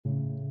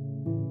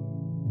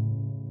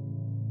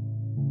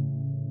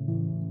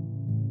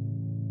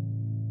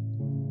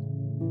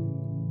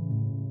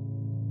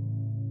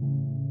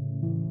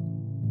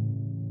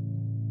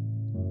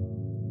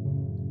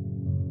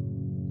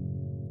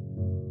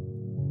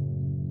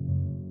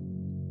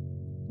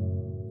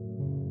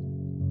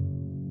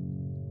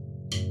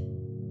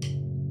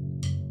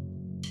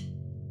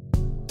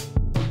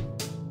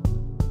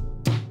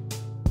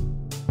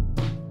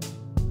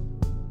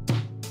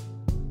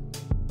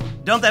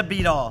Don't That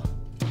Beat All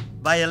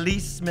by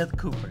Elise Smith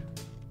Cooper.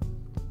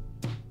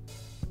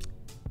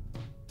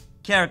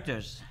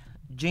 Characters: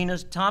 Gina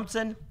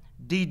Thompson,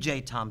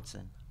 DJ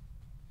Thompson.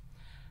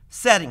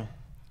 Setting: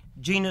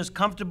 Gina's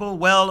comfortable,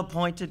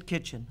 well-appointed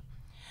kitchen.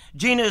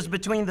 Gina is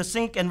between the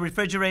sink and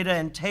refrigerator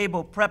and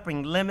table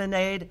prepping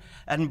lemonade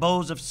and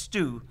bowls of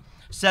stew,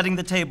 setting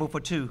the table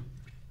for two.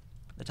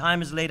 The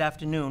time is late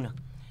afternoon.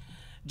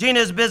 Gina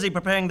is busy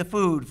preparing the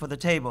food for the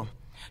table.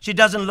 She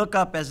doesn't look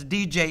up as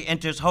DJ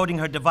enters holding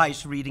her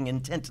device, reading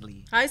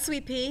intently. Hi,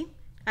 Sweet Pea.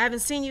 I haven't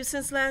seen you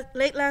since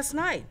late last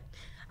night.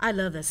 I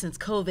love that since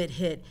COVID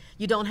hit,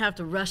 you don't have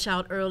to rush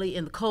out early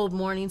in the cold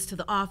mornings to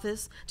the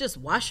office. Just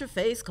wash your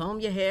face, comb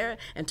your hair,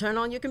 and turn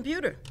on your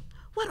computer.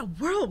 What a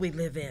world we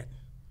live in.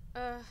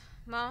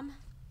 Mom?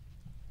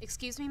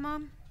 Excuse me,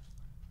 Mom?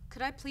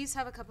 Could I please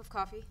have a cup of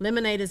coffee?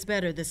 Lemonade is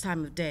better this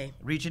time of day.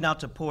 Reaching out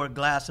to pour a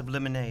glass of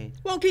lemonade.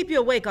 Won't keep you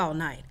awake all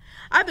night.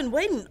 I've been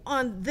waiting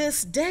on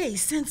this day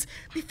since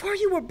before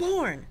you were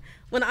born.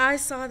 When I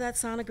saw that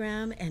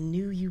sonogram and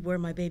knew you were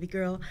my baby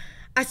girl,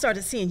 I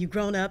started seeing you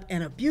grown up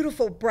and a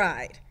beautiful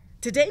bride.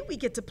 Today we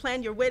get to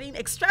plan your wedding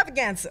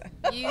extravaganza.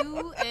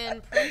 You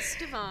and Prince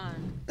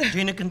Devon.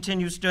 Gina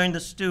continues stirring the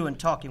stew and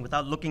talking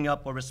without looking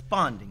up or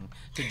responding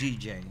to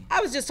DJ.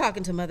 I was just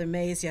talking to Mother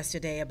Mays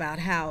yesterday about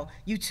how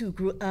you two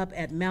grew up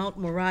at Mount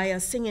Moriah,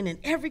 singing in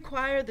every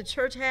choir the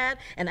church had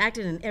and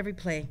acted in every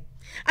play.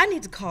 I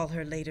need to call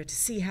her later to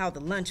see how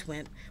the lunch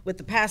went with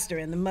the pastor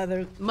and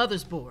the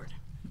mother's board.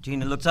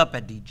 Gina looks up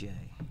at DJ.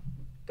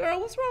 Girl,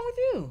 what's wrong with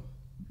you?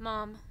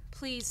 Mom,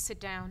 please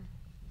sit down.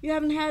 You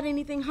haven't had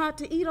anything hot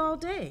to eat all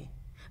day.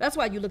 That's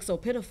why you look so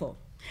pitiful.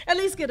 At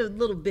least get a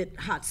little bit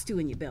hot stew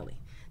in your belly.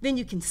 Then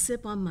you can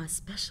sip on my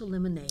special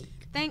lemonade.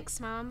 Thanks,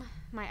 Mom.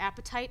 My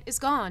appetite is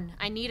gone.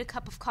 I need a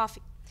cup of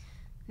coffee.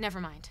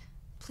 Never mind.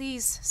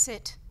 Please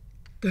sit.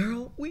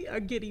 Girl, we are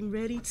getting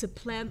ready to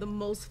plan the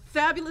most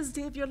fabulous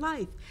day of your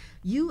life.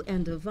 You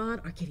and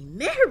Devon are getting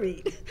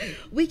married.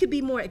 What could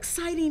be more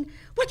exciting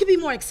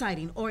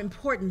or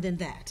important than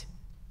that?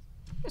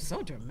 You're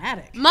so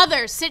dramatic.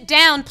 Mother, sit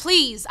down,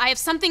 please. I have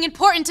something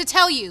important to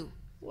tell you.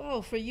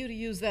 Well, for you to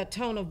use that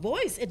tone of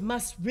voice, it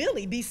must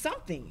really be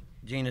something.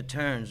 Gina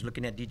turns,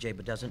 looking at DJ,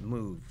 but doesn't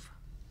move.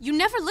 You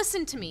never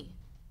listen to me.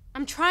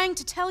 I'm trying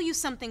to tell you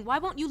something. Why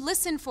won't you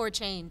listen for a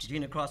change?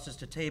 Gina crosses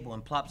the table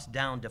and plops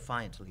down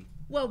defiantly.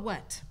 Well,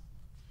 what?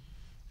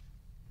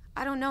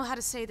 I don't know how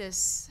to say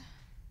this.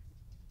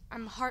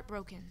 I'm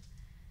heartbroken.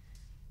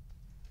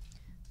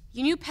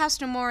 You knew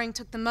Pastor Mooring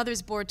took the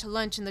mother's board to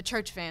lunch in the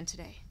church van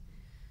today.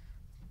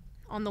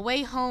 On the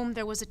way home,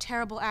 there was a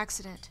terrible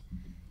accident.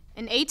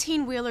 An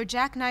 18-wheeler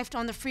jackknifed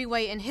on the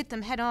freeway and hit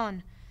them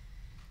head-on.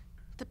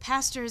 The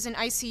pastor is in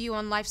ICU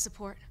on life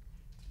support.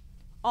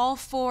 All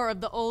 4 of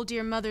the old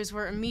dear mothers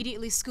were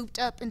immediately scooped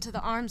up into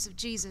the arms of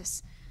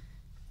Jesus.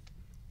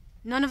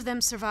 None of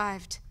them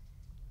survived.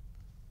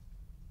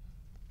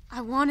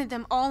 I wanted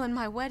them all in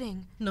my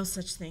wedding. No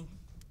such thing.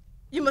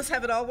 You must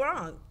have it all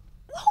wrong.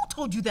 Who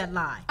told you that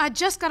lie? I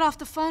just got off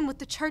the phone with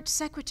the church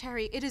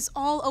secretary. It is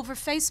all over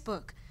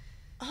Facebook.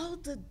 All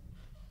the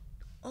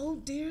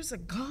old dears are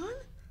gone?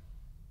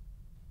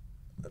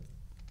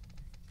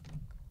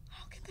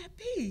 How can that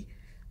be?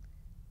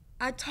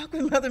 I talked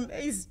with Mother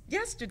Mays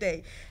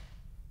yesterday.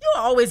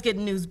 You're always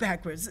getting news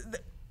backwards.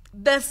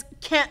 This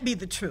can't be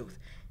the truth.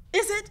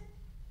 Is it?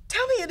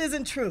 Tell me it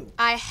isn't true.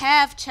 I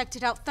have checked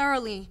it out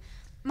thoroughly.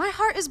 My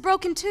heart is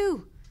broken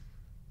too.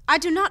 I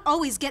do not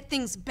always get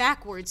things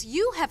backwards.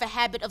 You have a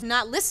habit of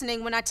not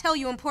listening when I tell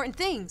you important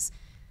things.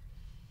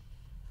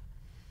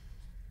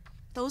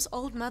 Those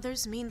old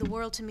mothers mean the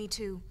world to me,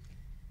 too.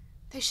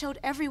 They showed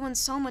everyone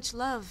so much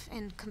love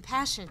and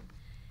compassion.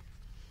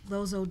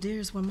 Those old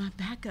dears were my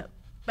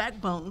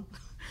backbone.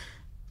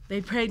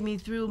 They prayed me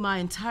through my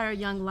entire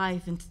young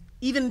life, and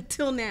even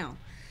till now.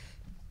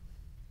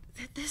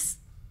 This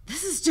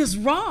is just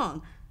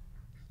wrong.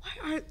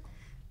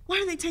 Why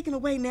are they taken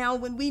away now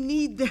when we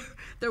need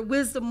their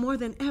wisdom more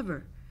than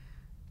ever?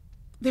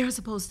 They're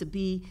supposed to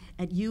be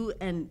at you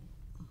and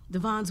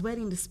Devon's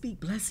wedding to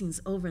speak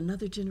blessings over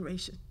another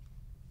generation.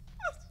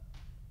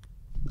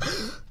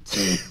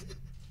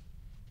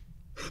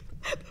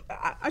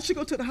 I should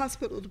go to the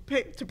hospital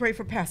to pray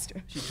for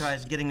Pastor. She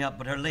tries getting up,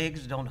 but her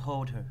legs don't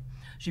hold her.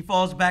 She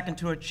falls back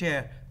into her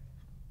chair.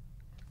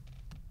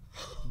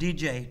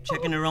 DJ,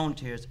 checking her own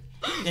tears,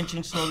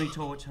 inching slowly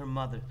towards her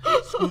mother,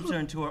 scoops her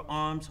into her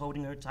arms,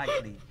 holding her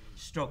tightly,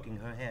 stroking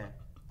her hair.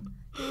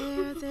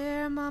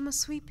 There, Mama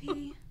Sweet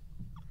Pea.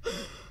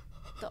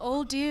 The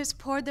old dears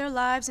poured their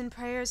lives and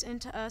prayers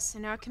into us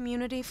and our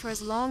community for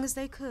as long as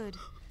they could.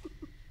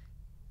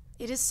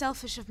 It is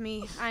selfish of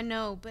me, I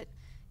know, but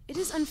it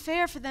is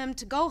unfair for them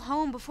to go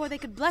home before they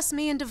could bless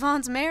me and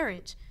Devon's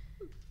marriage.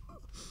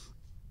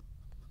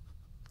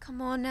 Come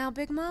on now,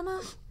 Big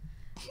Mama.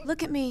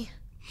 Look at me.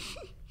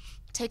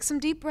 Take some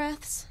deep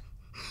breaths.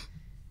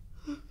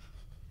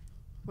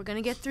 We're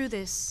gonna get through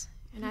this,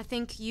 and I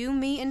think you,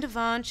 me, and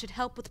Devon should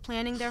help with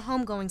planning their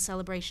homegoing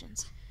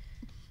celebrations.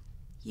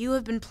 You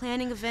have been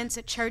planning events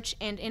at church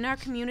and in our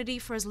community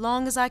for as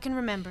long as I can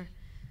remember.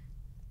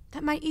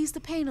 That might ease the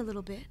pain a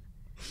little bit.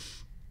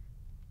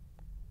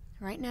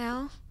 Right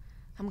now,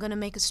 I'm going to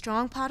make a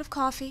strong pot of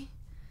coffee,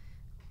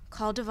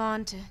 call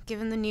Devon to give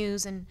him the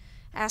news, and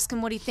ask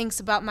him what he thinks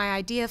about my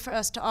idea for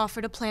us to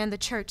offer to plan the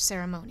church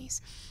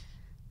ceremonies.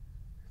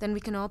 Then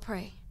we can all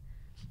pray.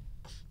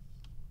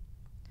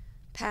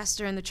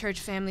 Pastor and the church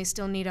family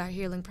still need our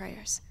healing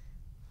prayers.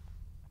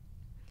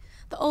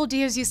 The old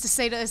dears used to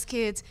say to us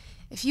kids,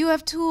 if you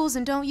have tools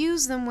and don't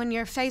use them when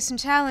you're facing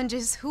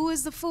challenges, who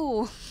is the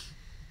fool?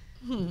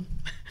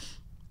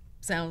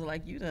 Sounds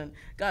like you done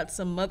got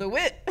some mother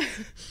wit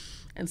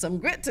and some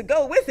grit to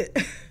go with it.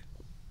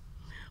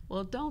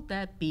 Well, don't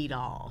that beat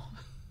all?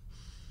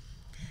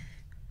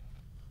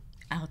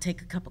 I'll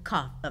take a cup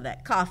of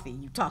that coffee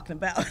you talking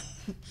about.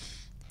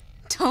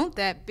 Don't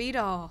that beat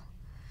all?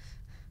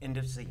 End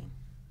of scene.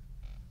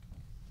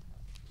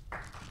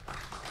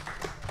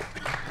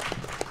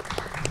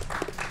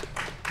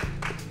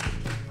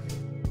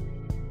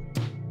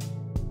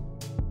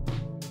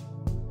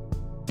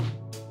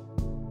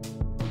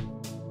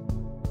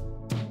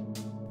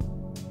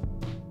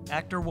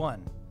 Actor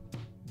 1,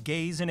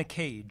 Gaze in a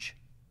Cage.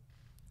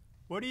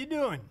 What are you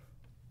doing?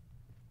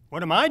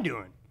 What am I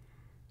doing?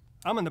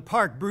 I'm in the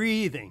park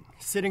breathing,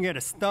 sitting at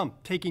a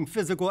stump, taking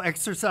physical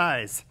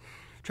exercise,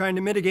 trying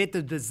to mitigate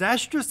the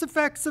disastrous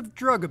effects of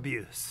drug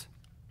abuse.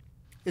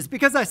 It's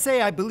because I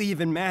say I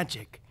believe in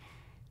magic.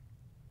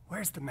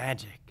 Where's the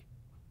magic?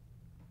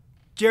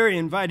 Jerry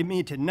invited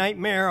me to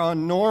Nightmare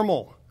on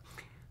Normal.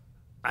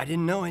 I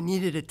didn't know I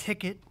needed a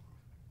ticket.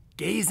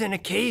 Gaze in a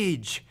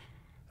Cage.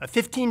 A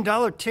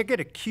 $15 ticket,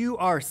 a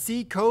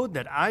QRC code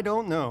that I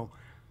don't know.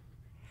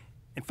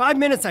 In 5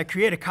 minutes, I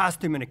create a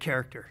costume and a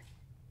character.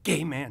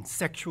 Gay man,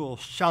 sexual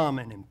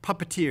shaman, and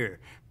puppeteer.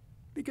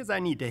 Because I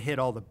need to hit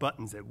all the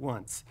buttons at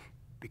once.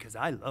 Because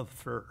I love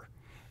fur.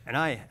 And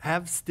I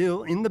have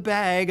still in the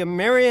bag a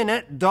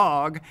marionette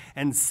dog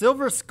and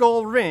silver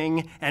skull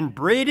ring and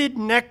braided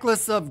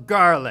necklace of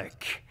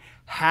garlic.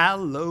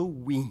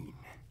 Halloween.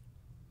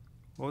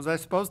 What was I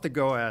supposed to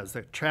go as?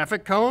 A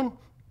traffic cone?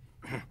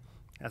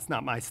 That's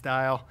not my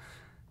style.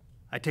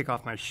 I take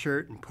off my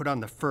shirt and put on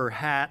the fur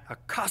hat, a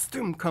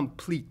costume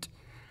complete.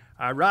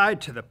 I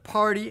ride to the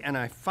party and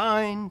I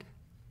find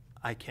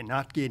I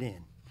cannot get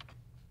in.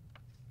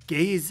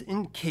 Gaze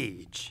in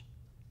cage,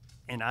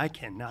 and I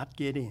cannot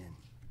get in.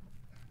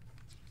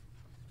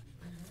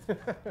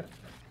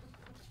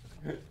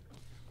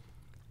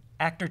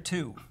 Actor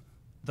 2,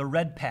 The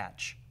Red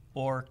Patch,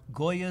 or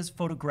Goya's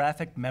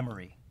Photographic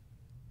Memory.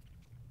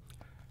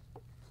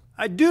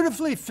 I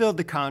dutifully filled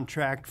the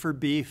contract for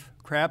beef,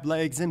 crab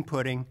legs, and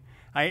pudding.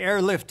 I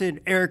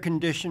airlifted air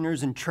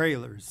conditioners and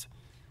trailers.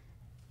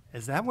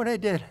 Is that what I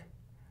did?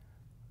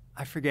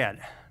 I forget.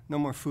 No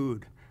more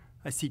food.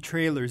 I see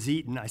trailers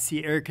eaten. I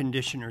see air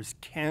conditioners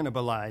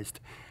cannibalized.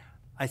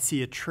 I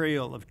see a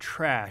trail of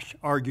trash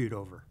argued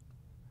over.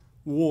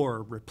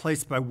 War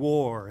replaced by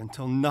war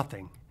until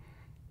nothing.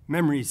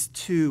 Memories,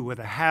 too, with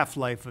a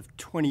half-life of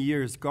 20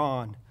 years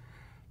gone.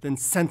 Then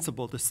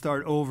sensible to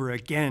start over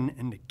again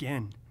and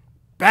again.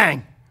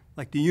 Bang!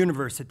 Like the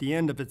universe at the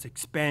end of its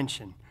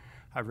expansion.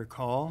 I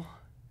recall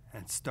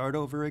and start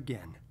over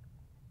again.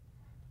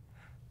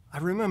 I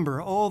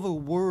remember all the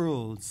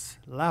worlds,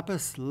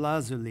 lapis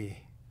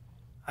lazuli.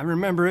 I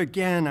remember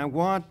again, I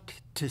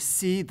want to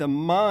see the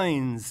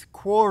mines,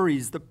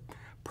 quarries, the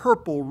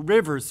purple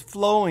rivers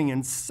flowing,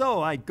 and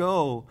so I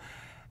go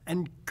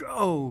and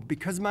go,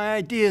 because my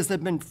ideas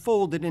have been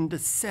folded into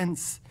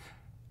sense,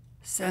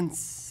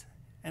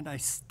 and I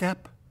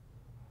step.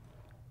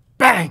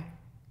 Bang!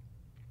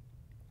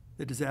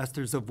 The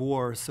disasters of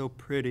war are so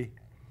pretty.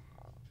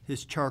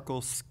 His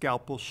charcoal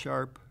scalpel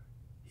sharp.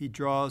 He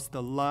draws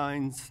the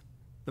lines,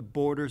 the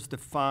borders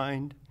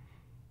defined.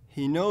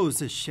 He knows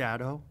his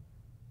shadow.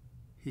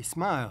 He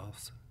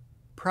smiles,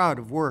 proud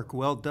of work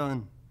well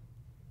done.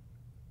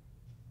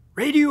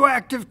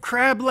 Radioactive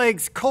crab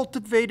legs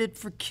cultivated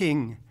for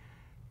king.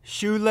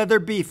 Shoe leather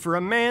beef for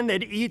a man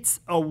that eats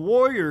a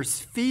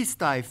warrior's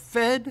feast I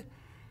fed.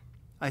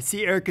 I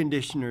see air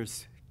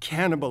conditioners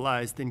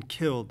cannibalized and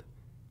killed.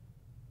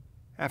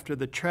 After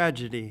the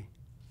tragedy,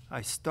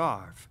 I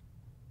starve,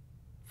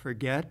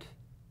 forget,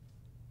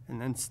 and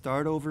then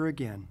start over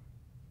again.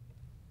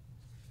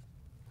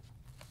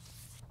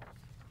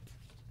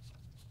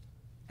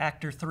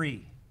 Actor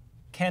 3,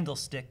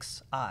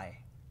 Candlestick's Eye.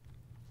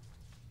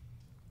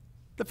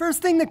 The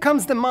first thing that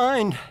comes to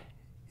mind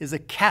is a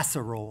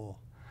casserole,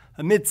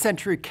 a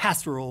mid-century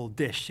casserole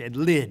dish and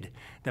lid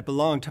that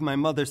belonged to my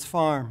mother's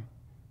farm.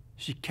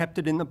 She kept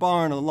it in the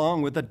barn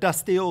along with a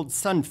dusty old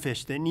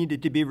sunfish that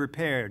needed to be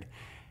repaired,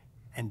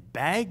 and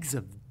bags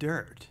of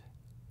dirt,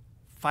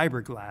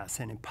 fiberglass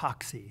and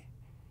epoxy.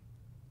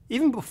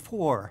 Even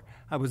before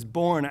I was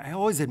born, I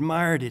always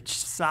admired its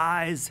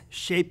size,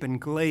 shape, and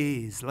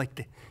glaze, like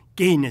the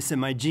gayness in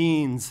my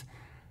genes.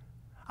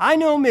 I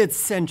know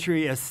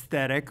mid-century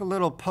aesthetic, a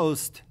little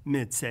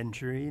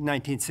post-mid-century,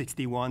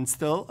 1961,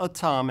 still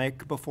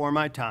atomic before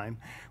my time,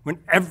 when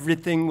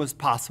everything was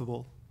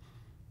possible.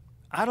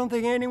 I don't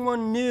think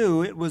anyone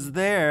knew it was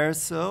there,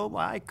 so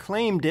I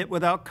claimed it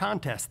without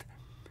contest.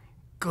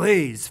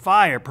 Glaze,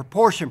 fire,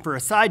 proportion for a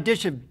side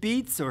dish of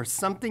beets or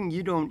something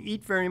you don't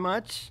eat very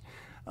much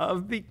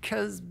of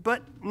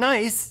but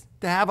nice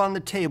to have on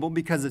the table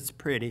because it's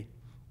pretty.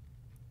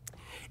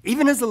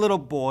 Even as a little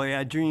boy,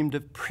 I dreamed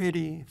of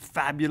pretty,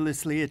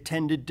 fabulously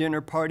attended dinner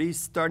parties,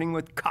 starting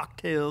with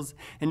cocktails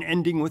and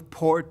ending with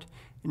port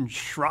and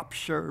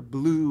Shropshire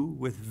blue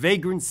with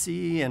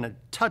vagrancy and a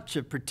touch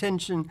of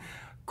pretension,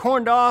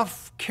 corned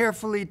off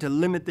carefully to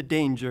limit the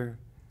danger.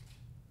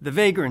 The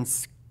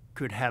vagrants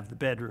could have the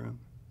bedroom.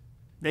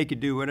 They could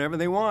do whatever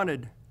they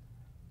wanted.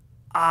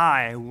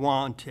 I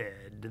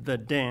wanted the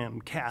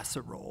damn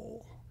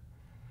casserole.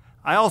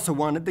 I also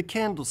wanted the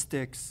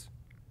candlesticks.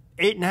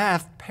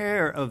 8.5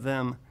 pair of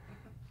them.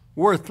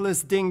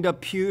 Worthless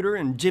dinged-up pewter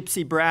and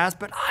gypsy brass,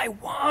 but I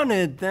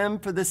wanted them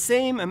for the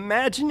same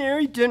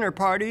imaginary dinner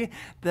party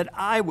that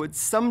I would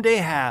someday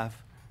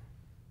have.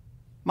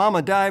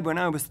 Mama died when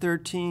I was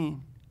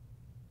 13.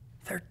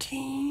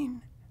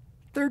 13!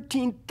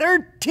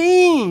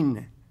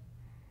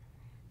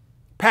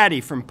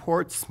 Patty from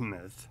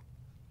Portsmouth,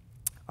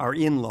 our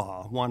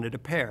in-law, wanted a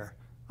pair.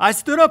 I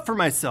stood up for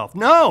myself.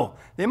 No,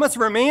 they must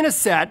remain a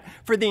set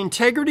for the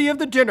integrity of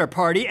the dinner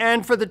party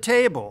and for the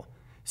table.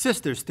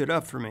 Sister stood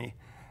up for me.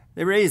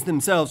 They raised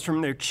themselves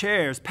from their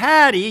chairs.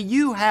 Patty,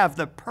 you have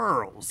the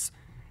pearls.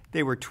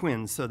 They were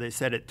twins, so they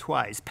said it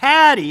twice.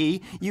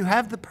 Patty, you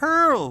have the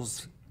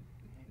pearls.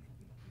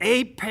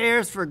 8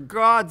 pairs, for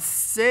God's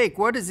sake.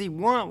 What does he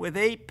want with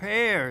 8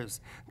 pairs?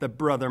 The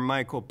brother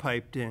Michael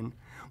piped in.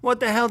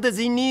 What the hell does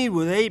he need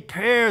with 8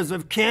 pairs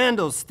of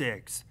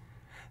candlesticks?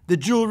 The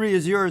jewelry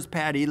is yours,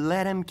 Patty.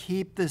 Let him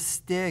keep the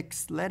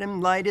sticks. Let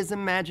him light his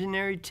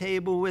imaginary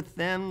table with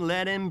them.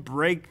 Let him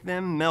break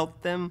them,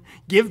 melt them,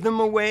 give them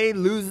away,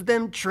 lose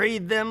them,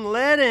 trade them.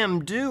 Let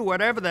him do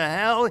whatever the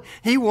hell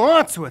he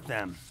wants with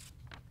them.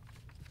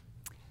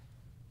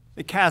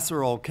 The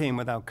casserole came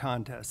without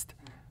contest.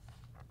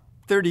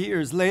 30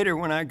 years later,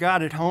 when I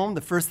got it home,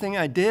 the first thing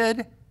I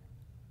did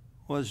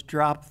was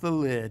drop the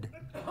lid,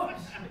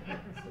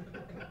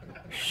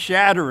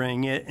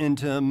 shattering it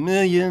into a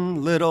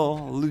million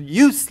little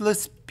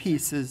useless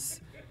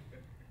pieces,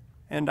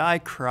 and I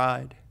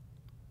cried.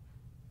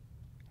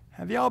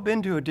 Have y'all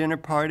been to a dinner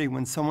party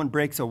when someone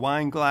breaks a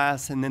wine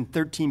glass and then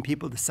 13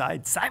 people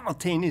decide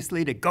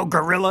simultaneously to go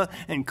gorilla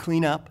and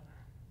clean up?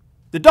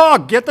 The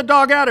dog, get the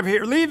dog out of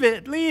here. Leave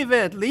it, leave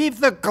it. Leave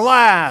the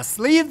glass.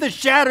 Leave the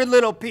shattered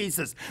little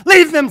pieces.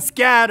 Leave them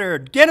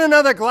scattered. Get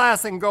another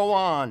glass and go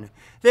on.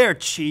 They're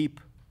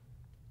cheap.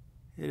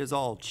 It is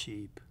all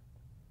cheap.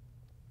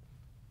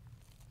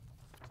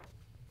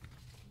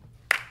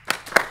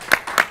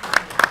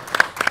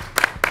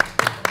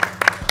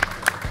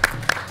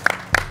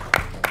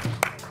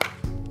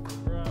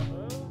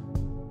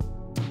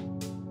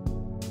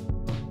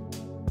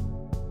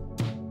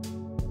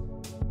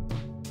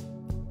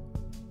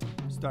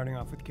 Starting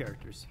off with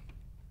characters.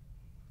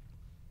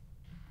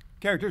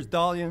 Characters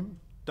Dahlian,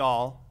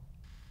 Doll.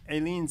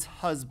 Aileen's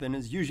husband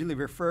is usually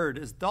referred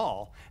as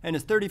Doll and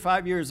is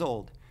 35 years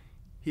old.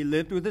 He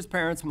lived with his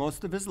parents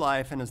most of his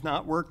life and has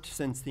not worked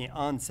since the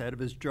onset of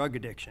his drug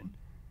addiction.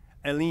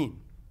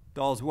 Aileen,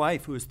 Doll's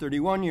wife, who is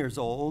 31 years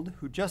old,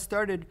 who just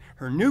started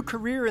her new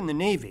career in the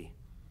Navy.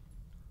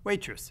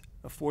 Waitress,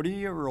 a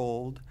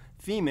 40-year-old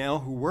female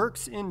who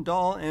works in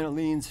Doll and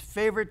Aileen's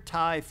favorite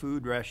Thai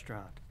food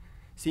restaurant.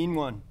 Scene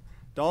 1.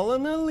 Doll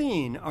and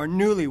Aileen are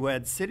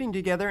newlyweds sitting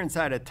together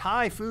inside a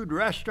Thai food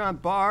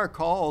restaurant bar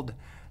called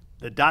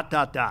the ...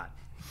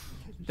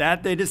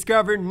 that they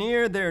discovered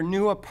near their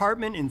new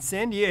apartment in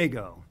San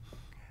Diego.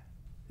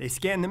 They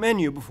scan the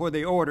menu before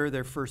they order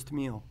their first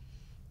meal.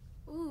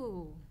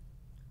 Ooh.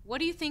 What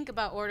do you think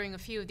about ordering a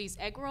few of these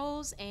egg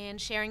rolls and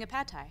sharing a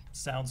pad thai?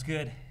 Sounds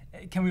good.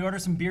 Can we order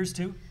some beers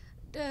too?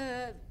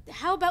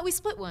 How about we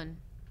split one?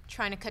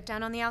 Trying to cut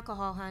down on the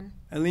alcohol, hun.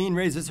 Aileen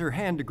raises her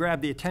hand to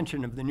grab the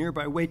attention of the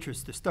nearby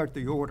waitress to start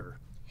the order.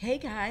 Hey,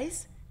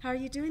 guys. How are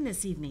you doing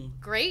this evening?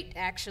 Great,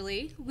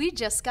 actually. We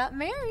just got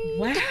married.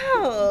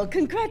 Wow,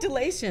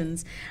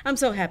 congratulations. I'm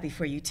so happy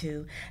for you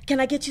two. Can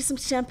I get you some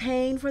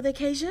champagne for the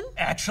occasion?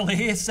 Actually,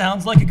 it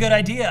sounds like a good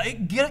idea.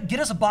 Get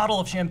us a bottle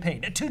of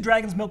champagne, 2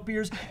 Dragon's Milk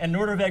beers, and an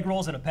order of egg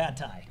rolls and a pad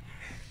thai.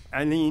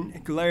 Aileen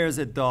glares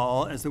at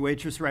Doll as the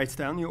waitress writes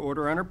down the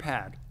order on her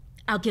pad.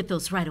 I'll get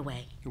those right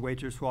away. The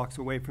waitress walks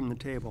away from the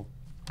table.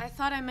 I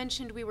thought I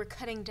mentioned we were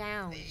cutting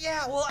down.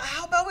 Yeah, well,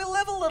 how about we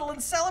live a little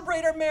and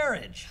celebrate our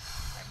marriage?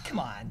 Come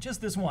on,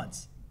 just this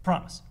once.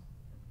 Promise.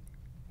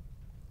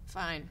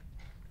 Fine.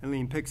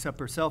 Aileen picks up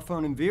her cell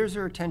phone and veers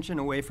her attention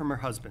away from her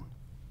husband.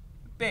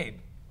 Babe,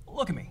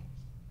 look at me.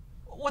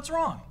 What's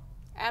wrong?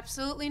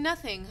 Absolutely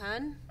nothing,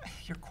 hun.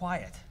 You're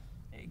quiet.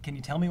 Can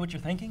you tell me what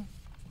you're thinking?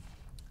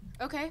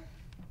 Okay,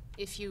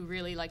 if you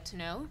really like to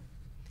know.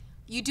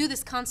 You do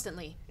this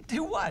constantly.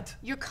 Do what?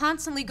 You're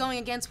constantly going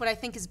against what I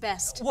think is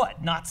best.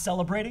 What, not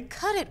celebrating?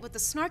 Cut it with the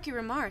snarky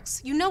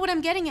remarks. You know what I'm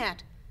getting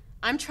at.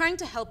 I'm trying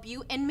to help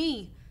you and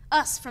me.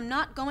 us from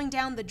not going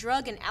down the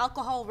drug and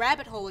alcohol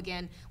rabbit hole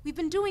again. We've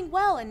been doing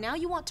well, and now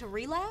you want to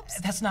relapse?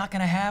 That's not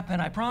gonna happen,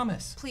 I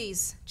promise.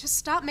 Please, just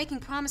stop making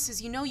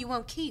promises you know you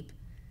won't keep.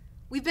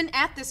 We've been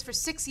at this for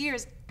 6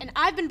 years, and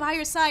I've been by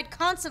your side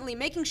constantly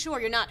making sure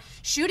you're not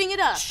shooting it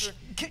up. Shh.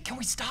 Can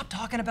we stop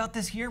talking about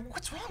this here?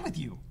 What's wrong with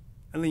you?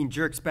 Eileen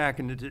jerks back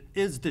and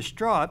is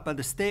distraught by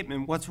the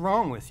statement, "What's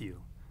wrong with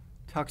you?"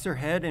 Tucks her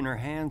head in her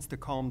hands to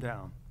calm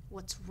down.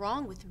 What's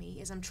wrong with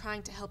me is I'm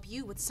trying to help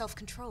you with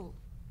self-control.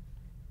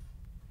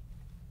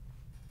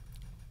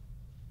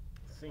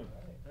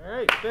 All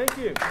right, thank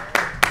you.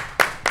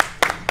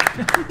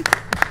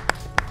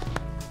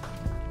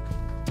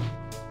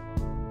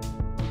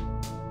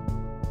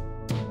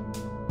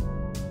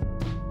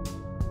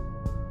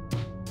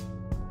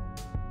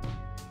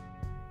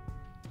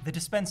 The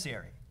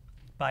Dispensary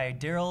by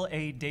Darrell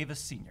A. Davis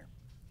Sr.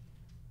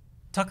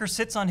 Tucker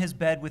sits on his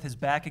bed with his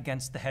back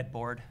against the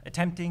headboard,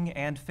 attempting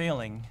and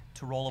failing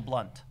to roll a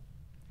blunt.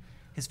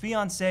 His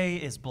fiancée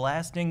is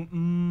blasting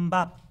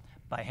Mbop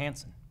by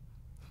Hanson.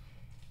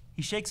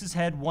 He shakes his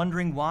head,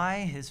 wondering why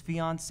his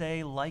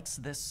fiancée likes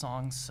this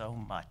song so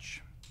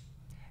much.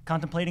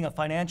 Contemplating a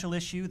financial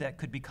issue that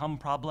could become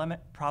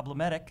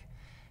problematic,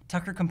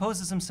 Tucker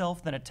composes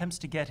himself, then attempts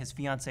to get his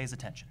fiancée's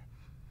attention.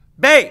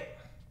 Babe!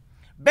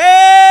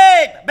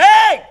 Babe!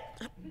 Babe!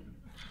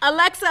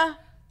 Alexa,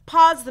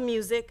 pause the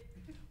music.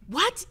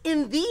 What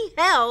in the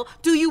hell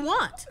do you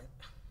want?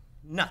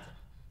 Nothing.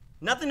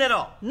 Nothing at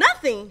all.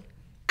 Nothing?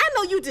 I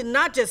know you did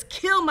not just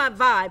kill my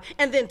vibe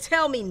and then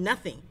tell me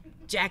nothing,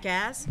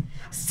 jackass.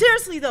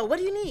 Seriously, though, what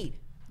do you need?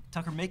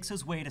 Tucker makes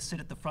his way to sit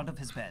at the front of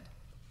his bed.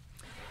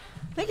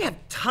 They have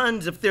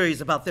tons of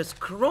theories about this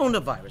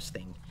coronavirus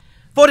thing.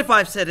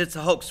 45 said it's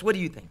a hoax. What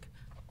do you think?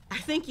 I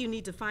think you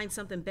need to find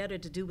something better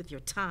to do with your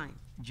time.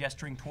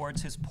 Gesturing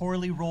towards his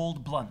poorly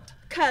rolled blunt.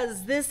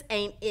 'Cause this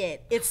ain't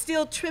it. It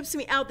still trips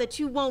me out that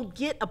you won't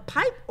get a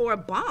pipe or a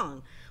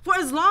bong. For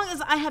as long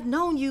as I have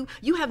known you,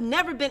 you have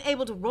never been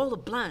able to roll a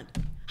blunt.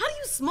 How do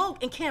you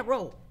smoke and can't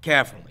roll?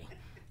 Carefully.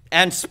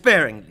 And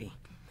sparingly.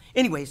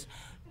 Anyways,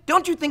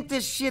 don't you think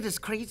this shit is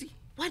crazy?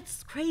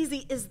 What's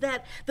crazy is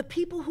that the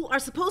people who are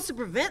supposed to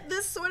prevent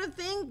this sort of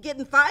thing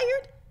getting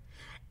fired,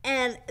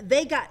 and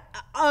they got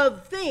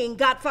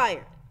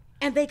fired.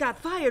 And they got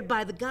fired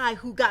by the guy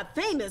who got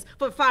famous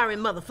for firing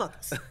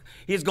motherfuckers.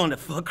 He's going to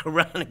fuck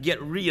around and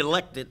get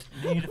reelected.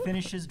 They need to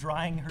finish his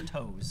drying her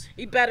toes.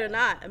 He better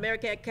not.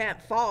 America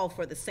can't fall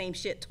for the same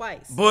shit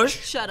twice.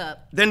 Bush? Shut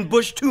up. Then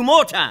Bush 2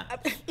 more times.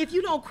 If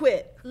you don't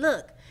quit,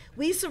 look,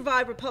 we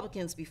survived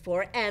Republicans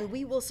before, and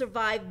we will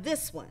survive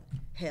this one.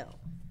 Hell,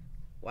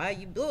 why are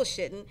you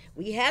bullshitting?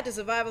 We had to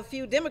survive a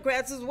few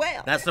Democrats as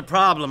well. That's the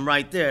problem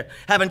right there,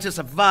 having to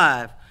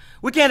survive.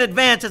 We can't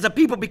advance as a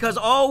people because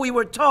all we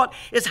were taught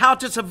is how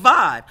to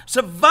survive.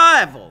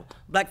 Survival.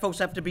 Black folks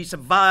have to be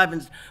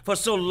surviving for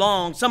so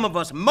long. Some of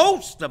us,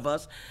 most of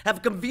us,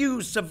 have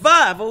confused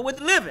survival with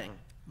living.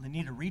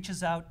 Lenita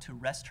reaches out to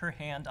rest her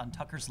hand on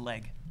Tucker's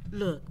leg.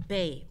 Look,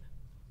 babe,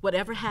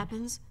 whatever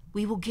happens,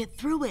 we will get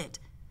through it.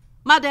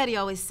 My daddy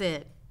always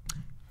said,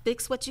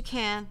 fix what you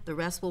can, the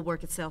rest will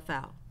work itself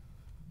out.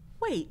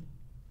 Wait,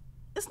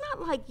 it's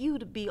not like you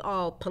to be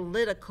all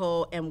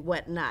political and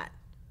whatnot.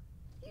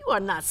 You are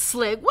not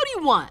slick. What do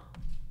you want?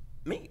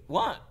 Me?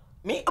 What?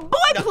 Me?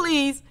 Boy,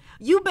 please.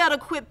 You better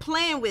quit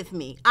playing with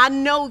me. I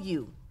know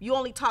you. You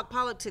only talk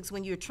politics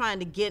when you're trying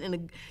to get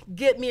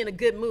me in a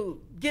good mood.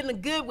 Get in a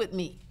good with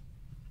me.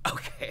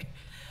 Okay.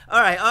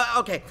 All right,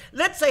 okay.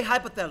 Let's say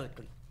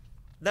hypothetically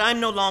that I'm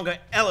no longer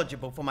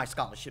eligible for my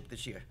scholarship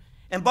this year.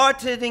 And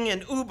bartending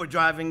and Uber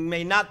driving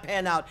may not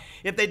pan out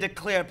if they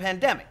declare a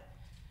pandemic.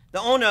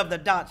 The owner of the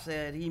dot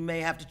said he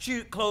may have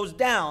to close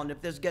down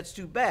if this gets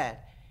too bad.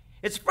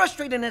 It's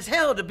frustrating as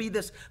hell to be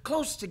this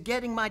close to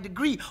getting my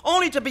degree,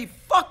 only to be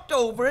fucked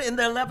over in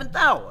the 11th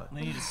hour.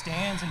 Lenita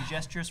stands and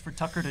gestures for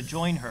Tucker to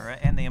join her,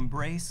 and they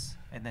embrace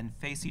and then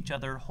face each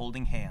other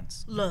holding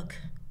hands. Look,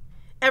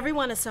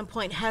 everyone at some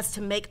point has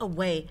to make a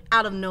way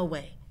out of no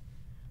way.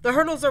 The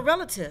hurdles are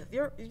relative.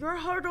 Your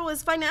hurdle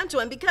is financial,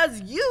 and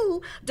because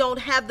you don't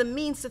have the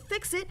means to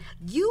fix it,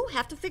 you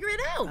have to figure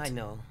it out. I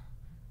know,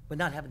 but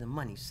not having the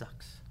money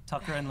sucks.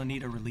 Tucker and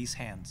Lenita release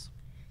hands.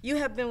 You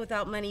have been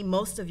without money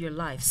most of your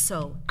life,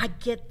 so I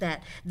get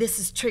that this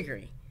is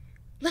triggering.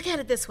 Look at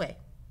it this way.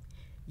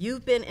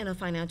 You've been in a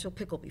financial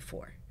pickle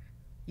before.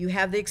 You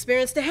have the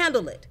experience to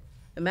handle it.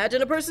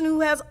 Imagine a person who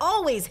has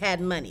always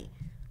had money.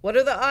 What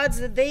are the odds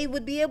that they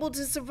would be able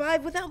to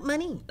survive without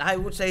money? I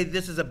would say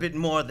this is a bit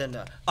more than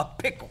a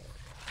pickle.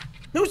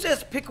 Who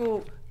says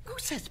pickle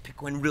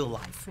in real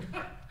life?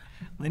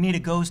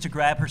 Lenita goes to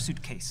grab her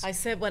suitcase. I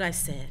said what I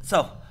said.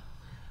 So,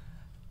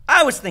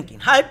 I was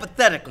thinking,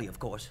 hypothetically, of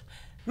course,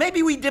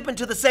 maybe we dip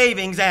into the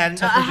savings and...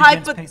 Tucker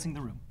begins pacing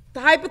the room.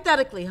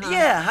 Hypothetically, huh?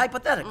 Yeah,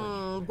 hypothetically.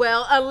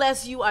 Well,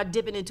 unless you are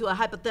dipping into a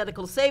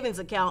hypothetical savings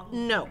account,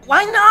 no.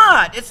 Why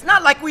not? It's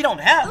not like we don't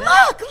have it.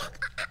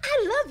 Look,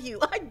 I love you.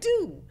 I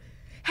do.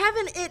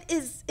 Having it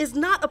is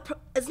not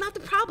the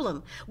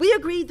problem. We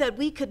agreed that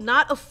we could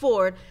not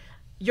afford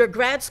You're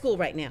grad school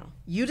right now.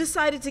 You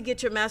decided to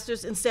get your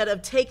master's instead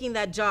of taking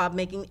that job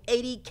making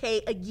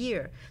 $80K a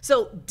year.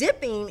 So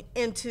dipping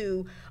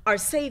into our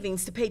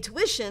savings to pay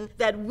tuition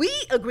that we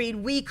agreed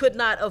we could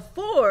not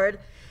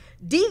afford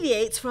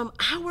deviates from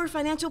our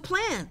financial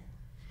plan,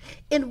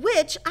 in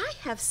which I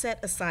have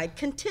set aside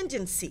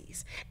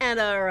contingencies. And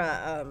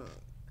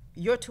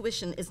your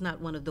tuition is not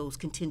one of those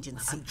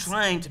contingencies. I'm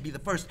trying to be the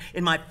first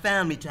in my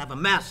family to have a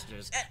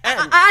master's. And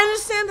I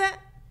understand that.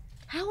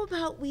 How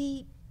about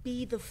we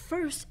be the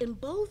first in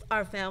both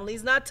our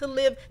families not to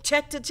live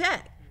check to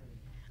check?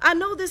 I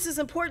know this is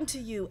important to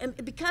you,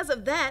 and because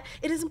of that,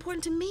 it is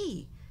important to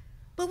me.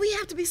 But we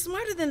have to be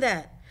smarter than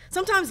that.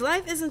 Sometimes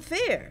life isn't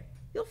fair.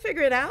 You'll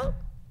figure it out.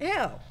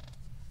 Hell,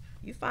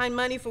 you find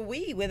money for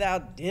weed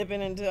without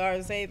dipping into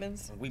our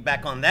savings. we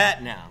back on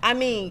that now. I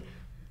mean,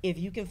 if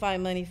you can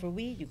find money for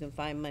weed, you can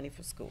find money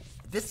for school.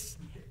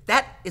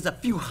 That is a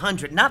few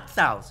hundred, not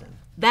thousand.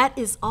 That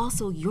is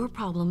also your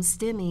problem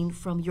stemming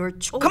from your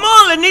choice. Come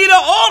on, Lenita,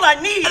 all I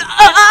need.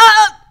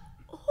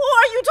 Who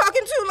are you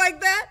talking to like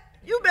that?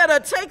 You better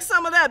take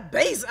some of that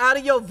bass out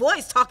of your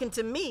voice talking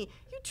to me.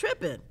 You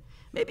tripping.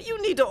 Maybe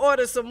you need to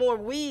order some more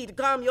weed to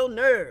calm your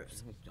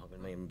nerves.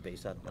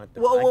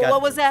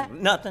 What was that?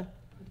 Nothing.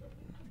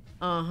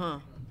 Uh-huh.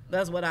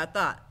 That's what I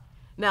thought.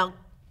 Now,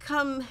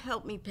 come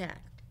help me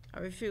pack.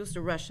 I refuse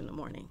to rush in the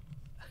morning.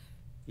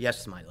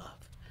 Yes, my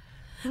love.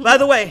 By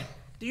the way,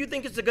 do you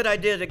think it's a good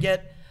idea to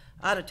get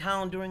out of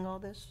town during all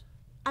this?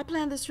 I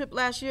planned this trip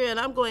last year, and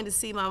I'm going to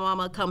see my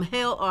mama come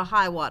hell or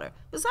high water.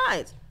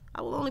 Besides,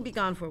 I will only be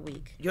gone for a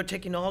week. You're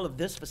taking all of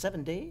this for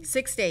 7 days?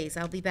 6 days.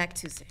 I'll be back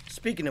Tuesday.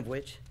 Speaking of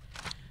which,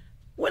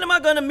 when am I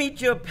going to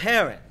meet your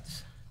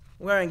parents?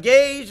 We're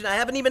engaged, and I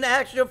haven't even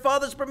asked your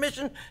father's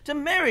permission to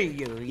marry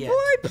you yet.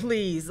 Boy,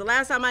 please. The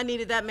last time I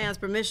needed that man's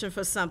permission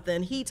for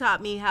something, he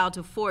taught me how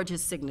to forge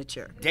his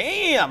signature.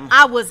 Damn!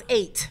 I was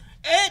 8.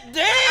 Damn!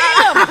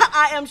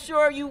 I am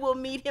sure you will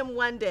meet him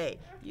one day.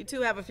 You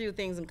two have a few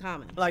things in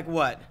common. Like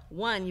what?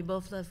 One, you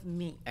both love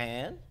me.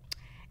 And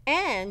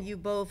you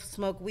both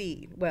smoke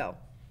weed. Well,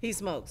 he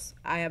smokes.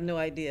 I have no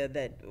idea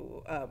that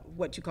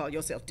what you call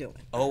yourself doing.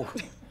 oh,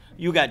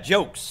 you got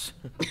jokes.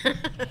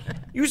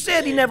 You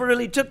said he never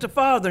really took to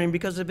fathering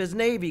because of his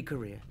Navy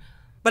career.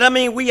 But I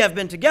mean, we have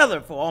been together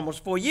for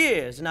almost 4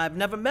 years, and I've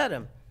never met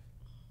him.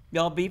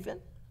 Y'all beefing?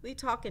 We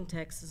talk and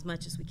text as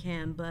much as we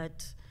can,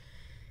 but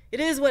it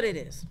is what it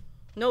is.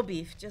 No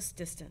beef, just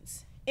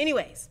distance.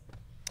 Anyways,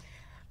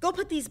 go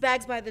put these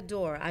bags by the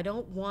door. I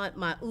don't want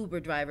my Uber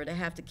driver to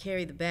have to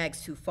carry the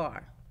bags too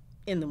far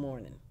in the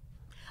morning.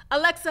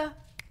 Alexa,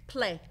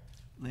 play.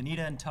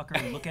 Lenita and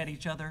Tucker look at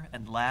each other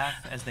and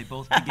laugh as they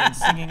both begin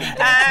singing and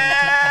dancing.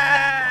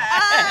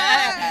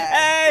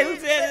 Hey, who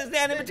said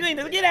stand in between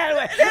us? Get out of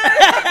the way.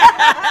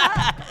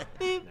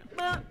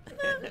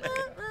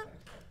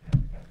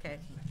 Okay.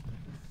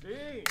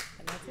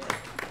 And that's it.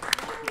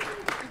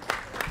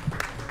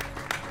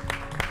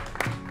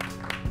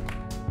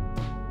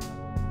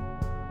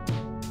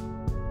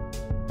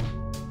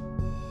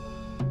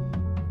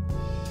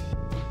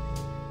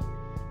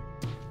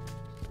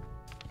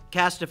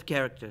 Cast of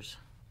characters.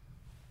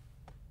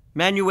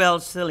 Manuel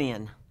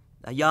Cillian,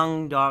 a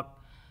young, dark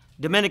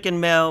Dominican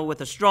male with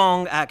a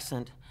strong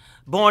accent,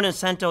 born in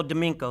Santo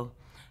Domingo,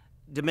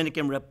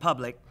 Dominican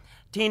Republic,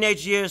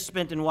 teenage years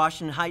spent in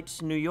Washington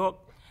Heights, New York,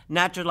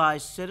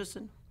 naturalized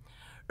citizen,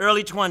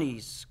 early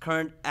 20s,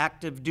 current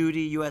active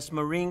duty U.S.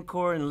 Marine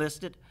Corps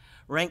enlisted,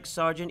 rank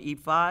Sergeant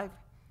E5,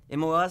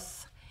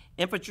 MOS,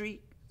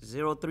 Infantry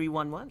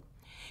 0311.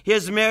 He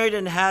is married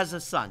and has a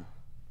son.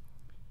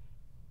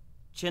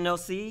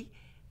 Chinosi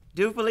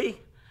Dufali,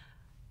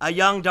 a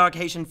young dark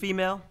Haitian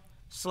female,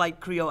 slight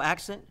Creole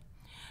accent.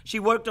 She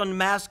worked on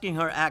masking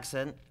her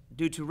accent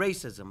due to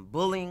racism,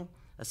 bullying,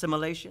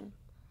 assimilation.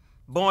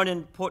 Born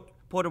in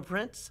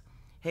Port-au-Prince,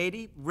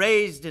 Haiti,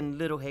 raised in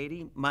Little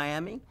Haiti,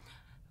 Miami,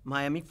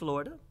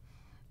 Florida.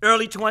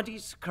 Early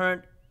 20s,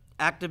 current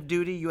active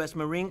duty U.S.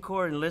 Marine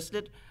Corps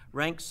enlisted,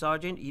 rank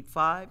Sergeant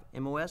E5,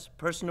 MOS,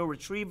 personal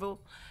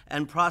retrieval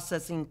and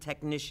processing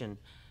technician,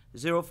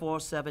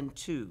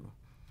 0472.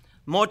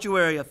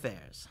 Mortuary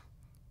affairs.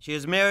 She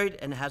is married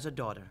and has a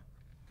daughter.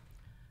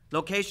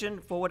 Location,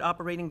 Forward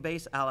Operating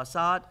Base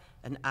Al-Assad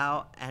in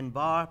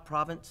Al-Anbar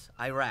Province,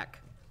 Iraq,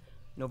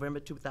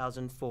 November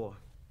 2004.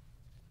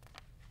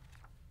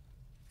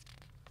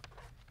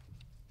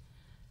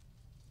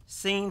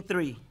 Scene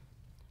 3,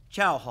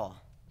 Chow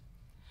Hall.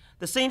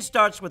 The scene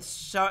starts with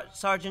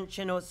Sergeant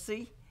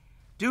Chinosi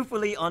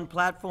Dufali on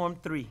platform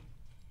 3.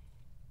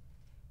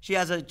 She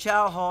has a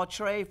chow hall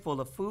tray full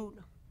of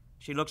food.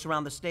 She looks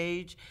around the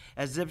stage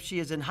as if she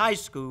is in high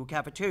school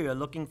cafeteria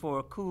looking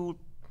for cool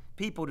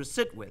people to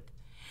sit with.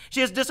 She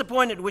is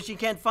disappointed when she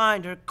can't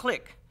find her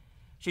clique.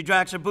 She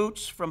drags her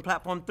boots from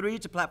platform 3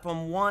 to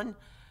platform 1,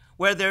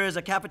 where there is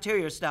a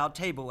cafeteria-style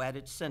table at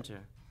its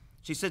center.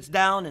 She sits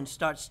down and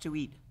starts to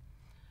eat.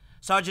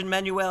 Sergeant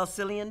Manuel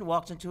Cillian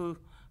walks into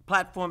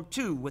platform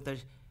 2 with a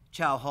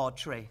chow hall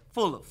tray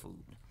full of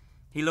food.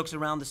 He looks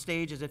around the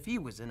stage as if he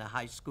was in a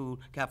high school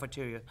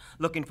cafeteria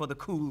looking for the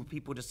cool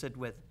people to sit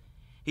with.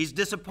 He's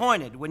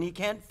disappointed when he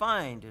can't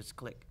find his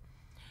clique.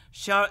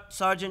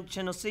 Sergeant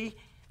Chinelsea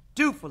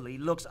dutifully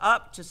looks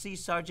up to see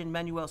Sergeant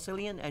Manuel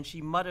Cillian, and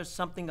she mutters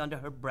something under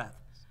her breath.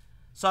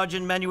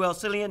 Sergeant Manuel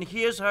Cillian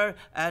hears her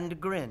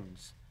and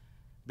grins.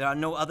 There are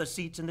no other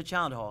seats in the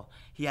child hall.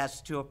 He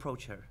has to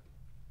approach her.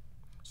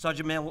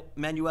 Sergeant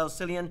Manuel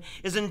Cillian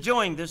is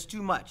enjoying this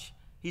too much.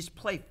 He's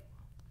playful.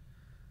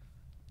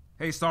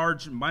 Hey,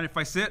 Sarge, mind if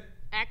I sit?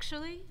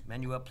 Actually?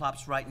 Manuel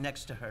plops right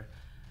next to her.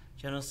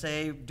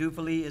 Chinelsea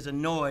dutifully is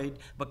annoyed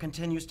but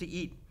continues to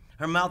eat.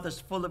 Her mouth is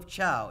full of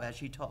chow as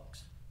she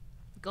talks.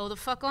 Go the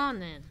fuck on,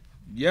 then.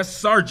 Yes,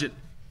 Sergeant.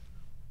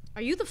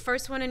 Are you the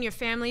first one in your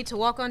family to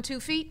walk on 2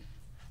 feet?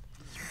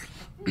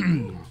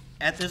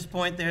 At this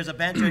point, there's a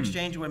banter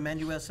exchange where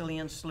Manuel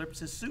Cillian slurps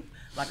his soup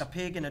like a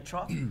pig in a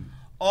trough,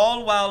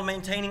 all while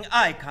maintaining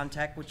eye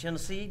contact with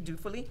Chinelsea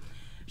dutifully.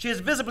 She is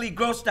visibly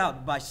grossed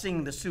out by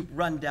seeing the soup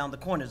run down the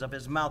corners of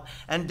his mouth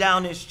and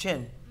down his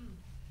chin.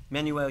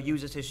 Manuel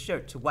uses his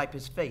shirt to wipe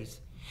his face.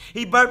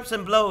 He burps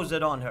and blows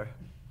it on her.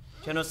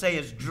 Chinelsea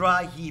is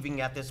dry heaving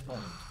at this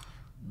point.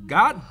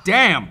 God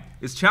damn!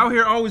 Is chow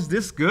here always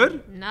this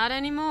good? Not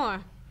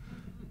anymore.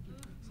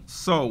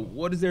 So,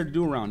 what is there to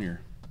do around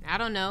here? I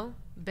don't know.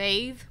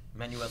 Bathe.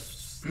 Manuel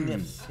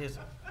sniffs his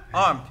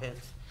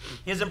armpits.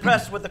 He is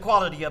impressed with the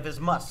quality of his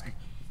musk.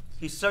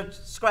 He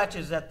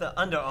scratches at the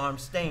underarm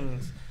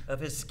stains of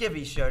his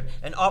skivvy shirt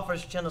and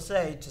offers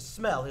Chinelsea to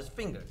smell his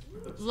fingers.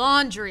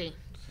 Laundry.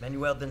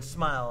 Manuel then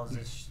smells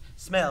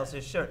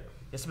his shirt.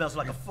 It smells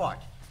like a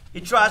fart.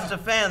 He tries to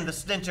fan the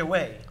stench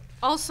away.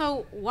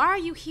 Also, why are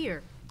you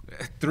here?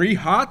 3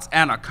 hots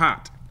and a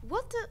cot.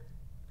 What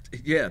the?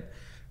 Yeah,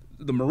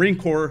 the Marine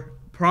Corps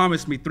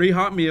promised me 3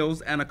 hot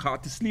meals and a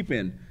cot to sleep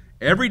in.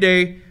 Every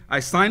day,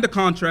 I signed a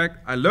contract,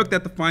 I looked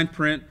at the fine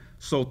print,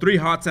 so 3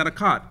 hots and a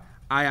cot.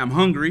 I am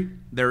hungry,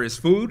 there is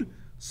food,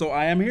 so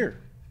I am here.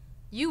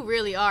 You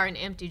really are an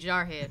empty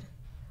jarhead.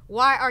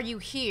 Why are you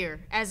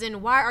here? As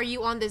in, why are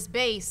you on this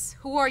base?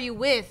 Who are you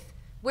with?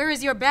 Where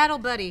is your battle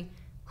buddy?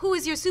 Who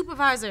is your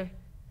supervisor?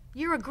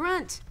 You're a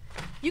grunt.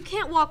 You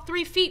can't walk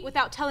 3 feet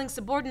without telling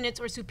subordinates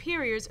or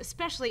superiors,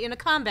 especially in a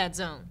combat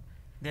zone.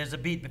 There's a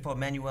beat before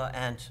Manuel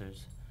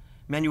answers.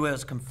 Manuel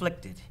is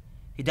conflicted.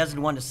 He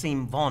doesn't want to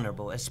seem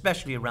vulnerable,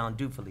 especially around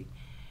dutifully.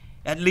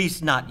 At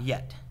least not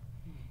yet.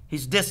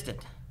 He's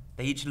distant.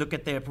 They each look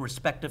at their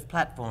respective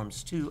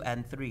platforms, 2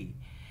 and 3.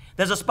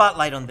 There's a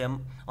spotlight on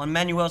them. On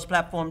Manuel's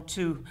platform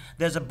 2,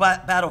 there's a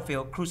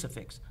battlefield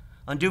crucifix.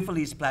 On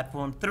Dufili's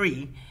platform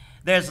 3,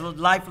 there's a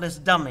lifeless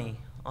dummy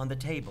on the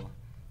table.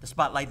 The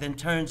spotlight then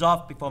turns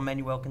off before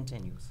Manuel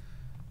continues.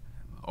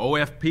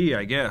 OFP,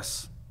 I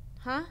guess.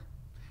 Huh?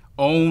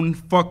 Own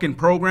fucking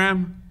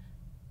program?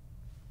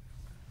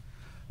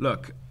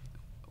 Look,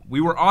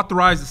 we were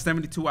authorized a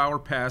 72-hour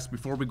pass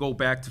before we go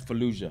back to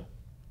Fallujah.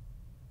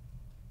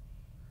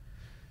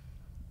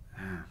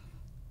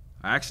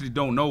 I actually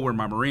don't know where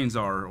my Marines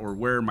are or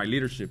where my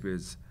leadership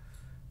is.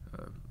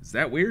 Is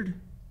that weird?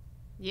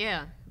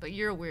 Yeah, but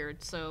you're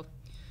weird, so...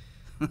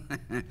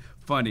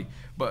 Funny,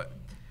 but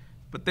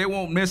they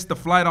won't miss the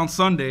flight on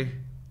Sunday.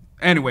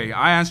 Anyway,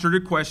 I answered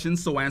your question,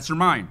 so answer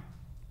mine.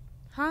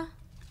 Huh?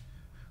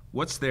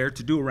 What's there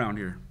to do around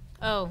here?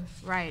 Oh,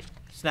 right.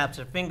 Snaps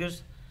her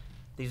fingers.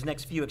 These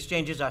next few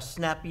exchanges are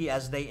snappy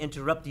as they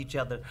interrupt each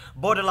other,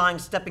 borderline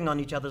stepping on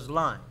each other's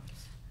lines.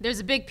 There's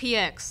a big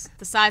PX,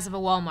 the size of a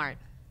Walmart.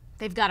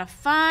 They've got a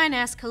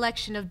fine-ass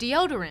collection of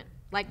deodorant,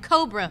 like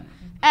Cobra,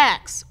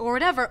 Axe, or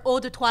whatever eau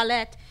de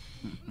toilette.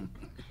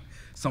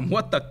 Some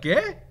what the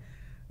qué?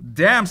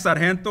 Damn,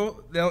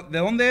 Sargento, ¿de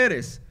dónde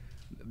eres?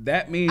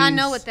 That means... I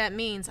know what that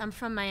means. I'm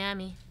from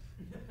Miami.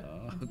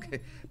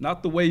 Okay,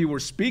 not the way you were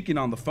speaking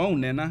on the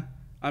phone, nena.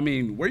 I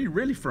mean, where are you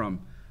really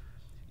from?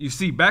 You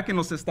see, back in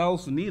los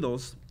Estados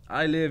Unidos,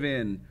 I live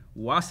in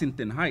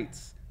Washington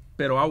Heights,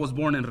 pero I was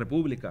born in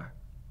República.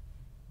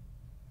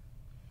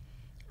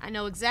 I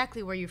know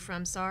exactly where you're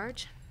from,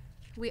 Sarge.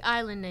 We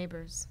island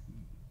neighbors.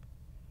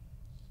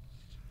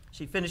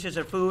 She finishes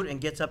her food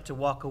and gets up to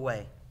walk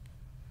away.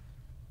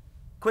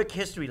 Quick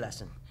history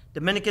lesson.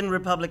 Dominican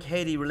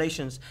Republic-Haiti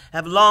relations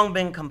have long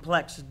been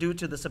complex due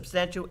to the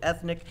substantial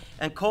ethnic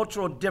and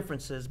cultural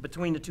differences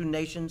between the two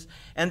nations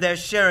and their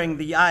sharing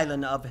the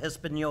island of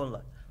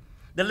Hispaniola.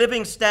 The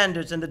living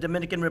standards in the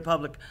Dominican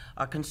Republic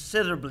are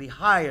considerably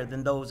higher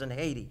than those in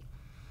Haiti.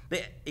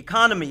 The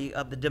economy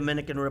of the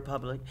Dominican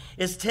Republic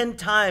is 10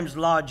 times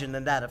larger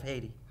than that of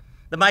Haiti.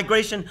 The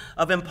migration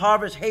of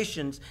impoverished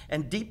Haitians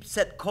and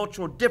deep-set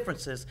cultural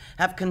differences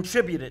have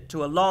contributed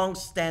to a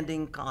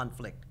long-standing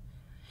conflict.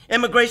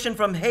 Immigration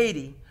from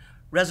Haiti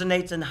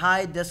resonates in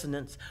high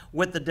dissonance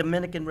with the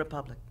Dominican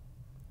Republic,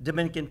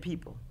 Dominican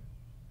people.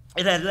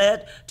 It has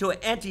led to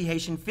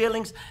anti-Haitian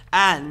feelings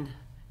and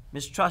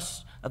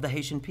mistrust of the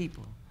Haitian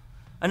people.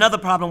 Another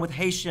problem with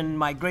Haitian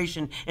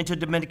migration into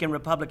Dominican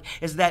Republic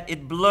is that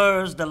it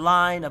blurs the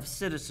line of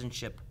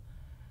citizenship.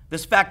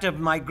 This factor of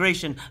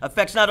migration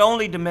affects not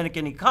only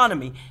Dominican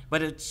economy,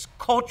 but its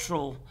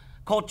culture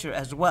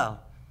as well.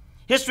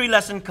 History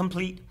lesson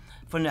complete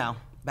for now.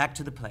 Back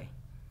to the play.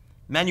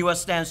 Manuel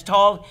stands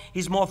tall.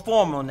 He's more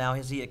formal now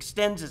as he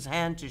extends his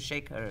hand to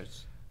shake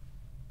hers.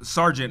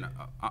 Sergeant,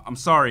 I'm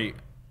sorry.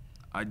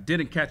 I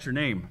didn't catch your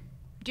name.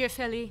 Dear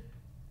Feli,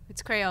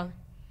 it's Creole.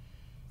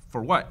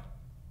 For what?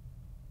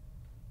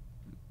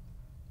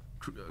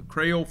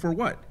 Creole for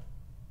what?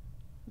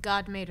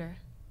 God made her.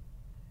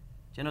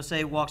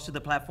 Genocide walks to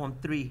the platform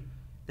 3.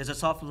 There's a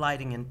soft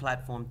lighting in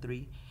platform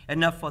 3,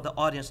 enough for the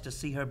audience to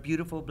see her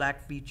beautiful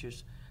black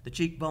features, the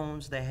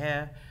cheekbones, the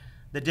hair,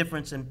 the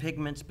difference in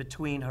pigments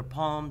between her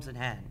palms and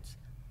hands.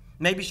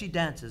 Maybe she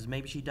dances,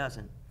 maybe she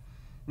doesn't.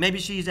 Maybe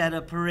she's at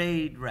a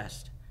parade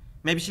rest.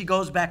 Maybe she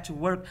goes back to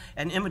work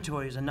and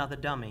inventories another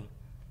dummy.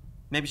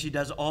 Maybe she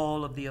does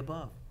all of the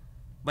above.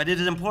 But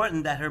it is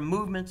important that her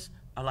movements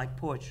are like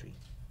poetry.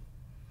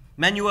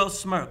 Manuel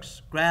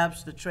smirks,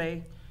 grabs the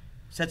tray,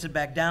 sets it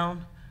back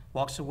down,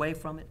 walks away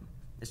from it.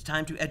 It's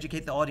time to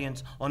educate the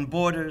audience on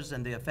borders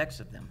and the effects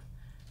of them.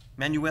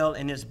 Manuel,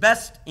 in his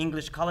best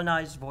English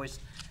colonized voice,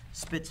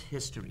 spits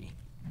history.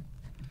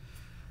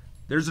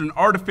 There's an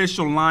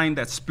artificial line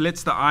that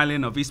splits the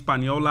island of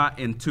Hispaniola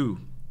in two.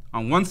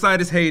 On one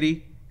side is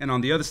Haiti, and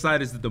on the other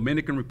side is the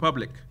Dominican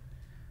Republic.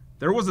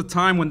 There was a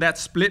time when that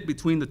split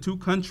between the two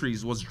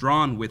countries was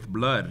drawn with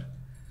blood.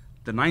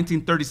 The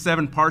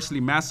 1937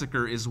 Parsley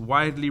Massacre is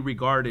widely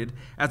regarded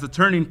as a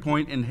turning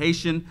point in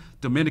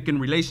Haitian-Dominican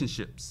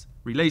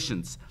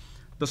relations.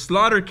 The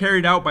slaughter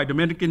carried out by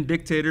Dominican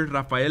dictator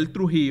Rafael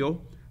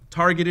Trujillo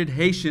targeted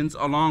Haitians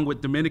along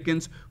with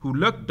Dominicans who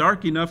looked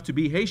dark enough to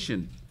be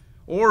Haitian,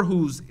 or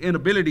whose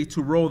inability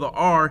to roll the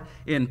R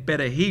in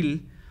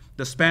perejil,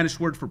 the Spanish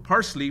word for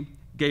parsley,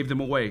 gave them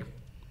away.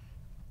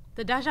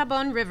 The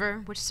Dajabon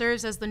River, which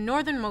serves as the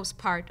northernmost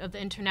part of the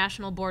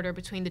international border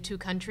between the two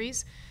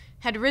countries,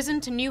 had risen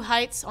to new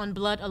heights on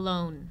blood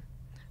alone,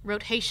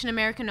 wrote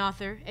Haitian-American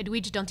author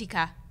Edwidge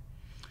Danticat.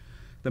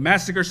 The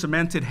massacre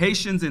cemented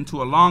Haitians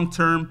into a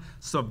long-term,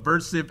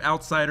 subversive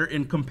outsider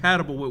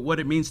incompatible with what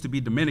it means to be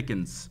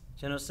Dominicans.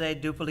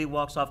 Genocide dutifully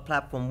walks off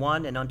platform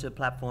 1 and onto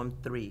platform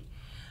 3.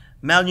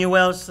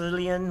 Manuel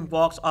Cillian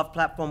walks off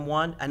platform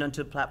 1 and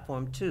onto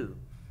platform 2.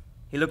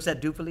 He looks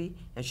at Dufely,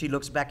 and she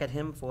looks back at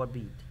him for a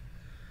beat.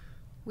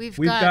 We've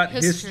got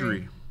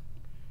history.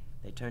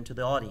 They turn to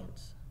the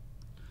audience.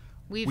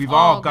 We've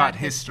all got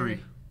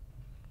history.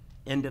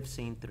 End of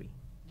scene 3.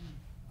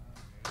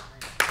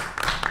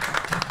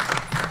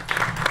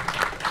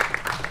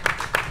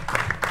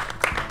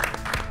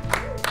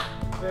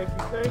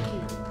 Thank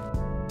you.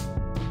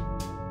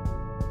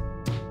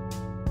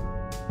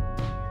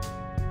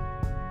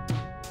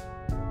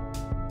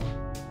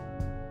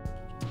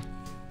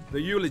 The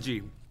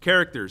eulogy.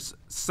 Characters: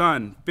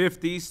 son,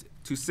 50s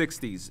to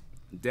 60s.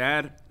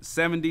 Dad,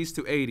 70s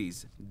to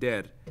 80s.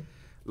 Dead.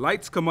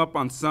 Lights come up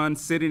on son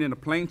sitting in a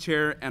plain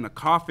chair and a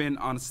coffin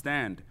on a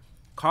stand.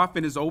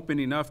 Coffin is open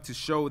enough to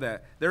show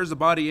that there's a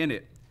body in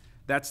it.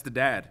 That's the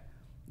dad.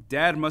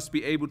 Dad must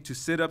be able to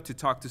sit up to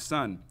talk to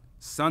son.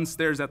 Son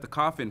stares at the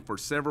coffin for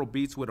several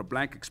beats with a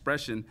blank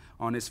expression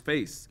on his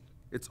face.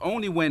 It's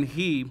only when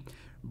he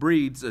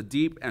breathes a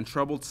deep and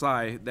troubled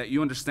sigh that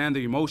you understand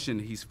the emotion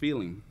he's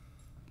feeling.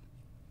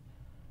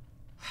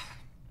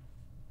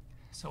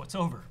 So it's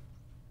over.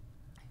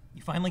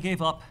 You finally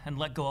gave up and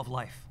let go of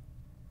life.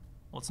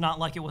 Well, it's not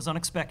like it was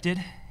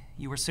unexpected.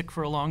 You were sick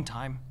for a long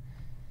time.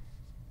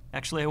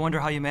 Actually, I wonder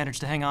how you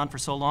managed to hang on for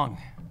so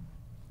long.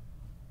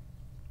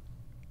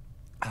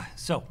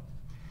 So,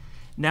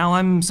 now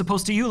I'm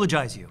supposed to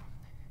eulogize you.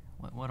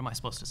 What am I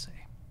supposed to say?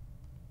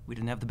 We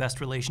didn't have the best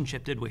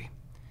relationship, did we?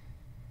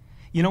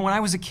 You know, when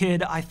I was a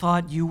kid, I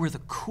thought you were the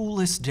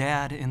coolest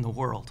dad in the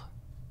world.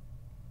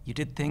 You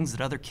did things that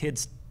other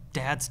kids'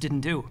 dads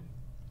didn't do.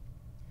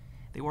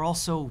 They were all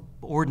so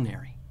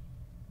ordinary.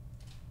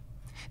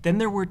 Then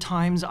there were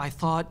times I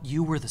thought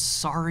you were the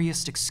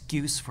sorriest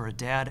excuse for a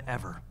dad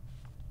ever.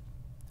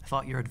 I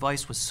thought your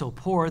advice was so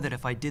poor that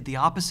if I did the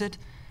opposite,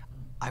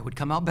 I would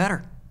come out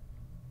better.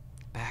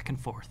 Back and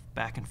forth,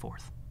 back and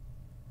forth.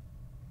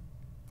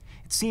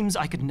 It seems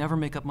I could never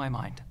make up my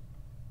mind.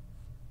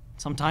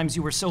 Sometimes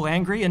you were so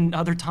angry, and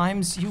other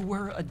times you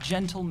were a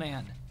gentle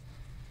man.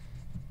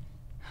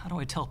 How do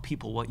I tell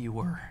people what you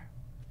were?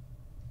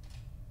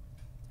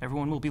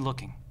 Everyone will be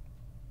looking.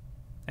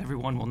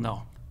 Everyone will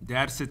know.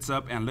 Dad sits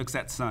up and looks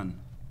at son.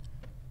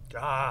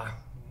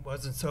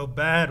 Wasn't so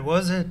bad,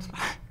 was it?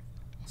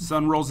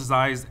 Son rolls his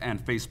eyes and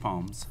face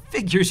palms.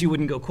 Figures you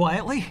wouldn't go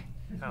quietly.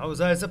 How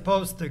was I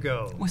supposed to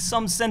go? With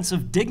some sense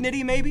of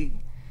dignity, maybe?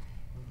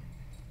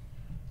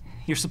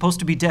 You're supposed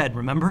to be dead,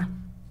 remember?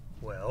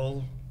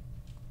 Well,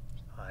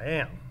 I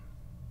am.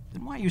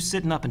 Then why are you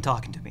sitting up and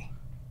talking to me?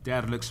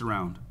 Dad looks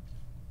around.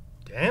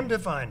 Damned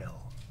if I know.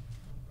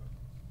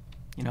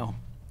 You know,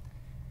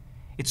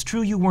 it's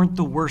true you weren't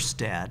the worst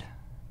dad.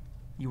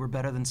 You were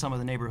better than some of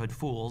the neighborhood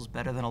fools,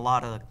 better than a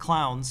lot of the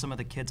clowns some of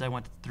the kids I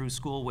went through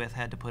school with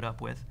had to put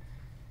up with.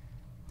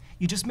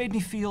 You just made me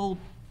feel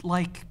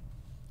like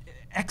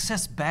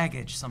excess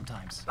baggage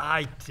sometimes.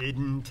 I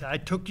didn't. I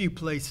took you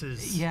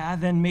places. Yeah,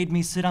 then made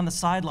me sit on the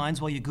sidelines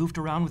while you goofed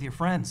around with your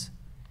friends.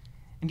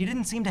 And you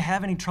didn't seem to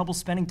have any trouble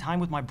spending time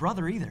with my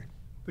brother either.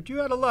 But you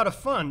had a lot of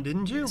fun,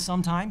 didn't you?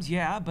 Sometimes,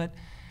 yeah, but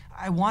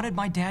I wanted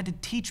my dad to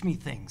teach me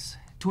things,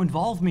 to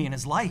involve me in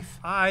his life.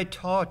 I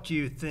taught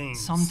you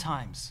things.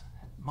 Sometimes.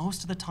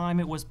 Most of the time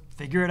it was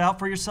figure it out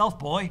for yourself,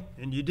 boy.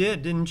 And you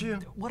did, didn't you?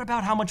 What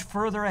about how much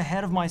further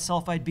ahead of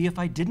myself I'd be if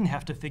I didn't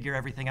have to figure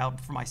everything out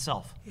for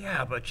myself?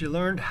 Yeah, but you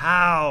learned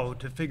how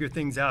to figure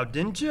things out,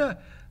 didn't you?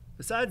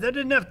 Besides, I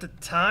didn't have the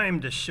time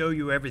to show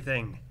you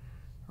everything.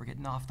 We're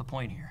getting off the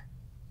point here.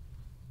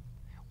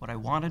 What I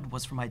wanted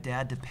was for my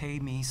dad to pay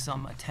me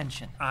some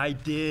attention. I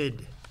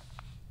did.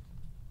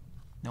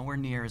 Nowhere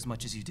near as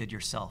much as you did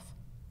yourself.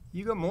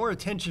 You got more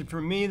attention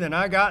from me than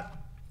I got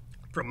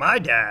from my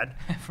dad.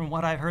 From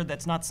what I've heard,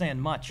 that's not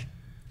saying much.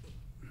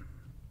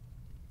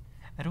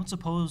 I don't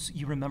suppose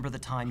you remember the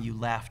time you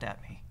laughed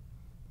at me.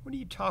 What are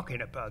you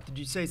talking about? Did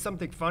you say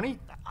something funny?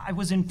 I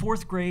was in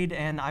 4th grade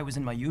and I was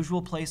in my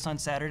usual place on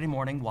Saturday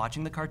morning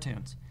watching the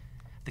cartoons.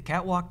 The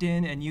cat walked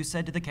in and you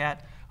said to the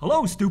cat,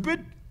 "Hello,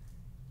 stupid!"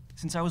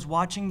 Since I was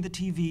watching the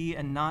TV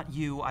and not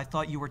you, I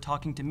thought you were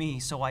talking to me,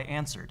 so I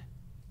answered.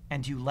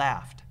 And you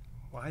laughed.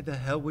 Why the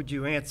hell would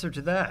you answer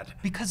to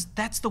that? Because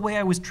that's the way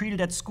I was treated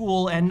at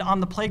school and on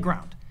the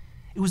playground.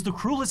 It was the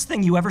cruelest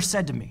thing you ever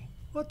said to me.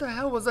 What the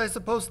hell was I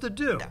supposed to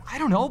do? I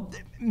don't know.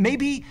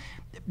 Maybe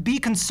be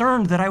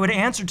concerned that I would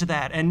answer to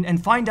that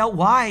and find out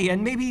why,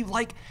 and maybe,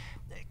 like,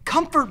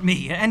 comfort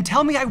me and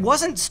tell me I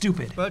wasn't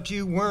stupid. But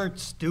you weren't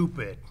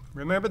stupid.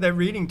 Remember that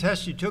reading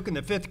test you took in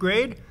the 5th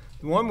grade?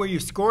 The one where you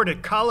scored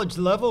at college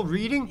level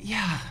reading?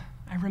 Yeah,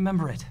 I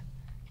remember it.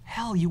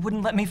 Hell, you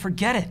wouldn't let me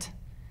forget it.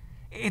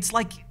 It's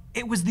like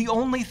it was the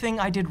only thing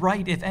I did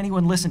right if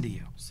anyone listened to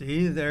you.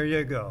 See, there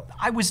you go.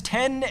 I was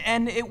 10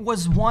 and it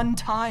was one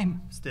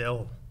time.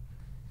 Still.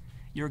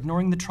 You're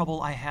ignoring the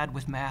trouble I had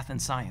with math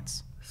and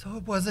science. So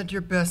it wasn't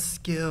your best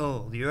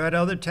skill. You had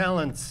other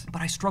talents.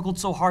 But I struggled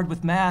so hard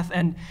with math,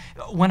 and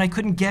when I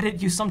couldn't get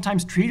it, you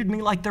sometimes treated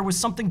me like there was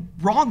something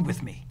wrong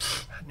with me.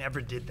 I never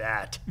did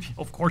that.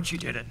 Of course you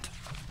didn't.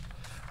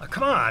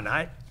 Come on,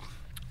 I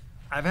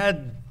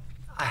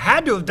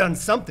had to have done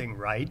something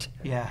right.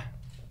 Yeah,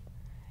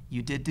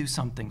 you did do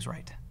some things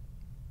right.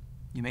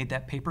 You made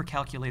that paper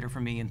calculator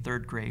for me in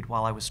 3rd grade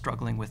while I was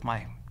struggling with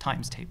my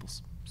times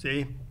tables.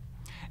 See?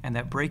 And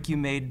that break you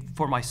made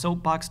for my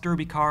soapbox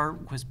derby car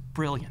was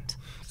brilliant.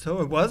 So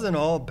it wasn't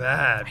all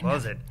bad,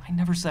 was it? I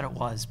never said it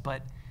was,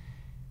 but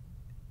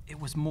it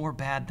was more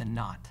bad than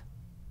not.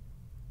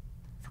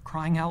 For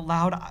crying out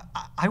loud,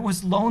 I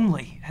was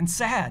lonely and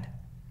sad.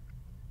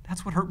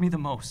 That's what hurt me the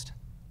most.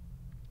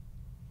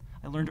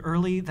 I learned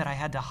early that I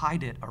had to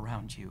hide it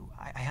around you.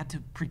 I had to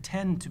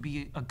pretend to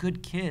be a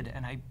good kid,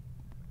 and I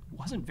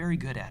wasn't very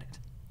good at it.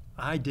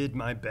 I did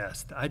my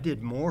best. I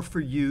did more for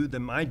you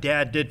than my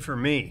dad did for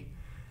me.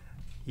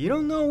 You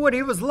don't know what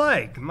he was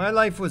like. My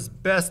life was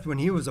best when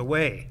he was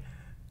away.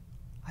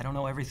 I don't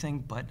know everything,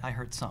 but I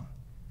heard some.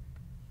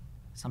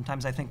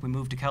 Sometimes I think we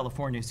moved to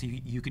California so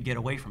you could get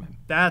away from him.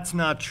 That's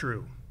not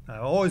true. I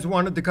always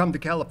wanted to come to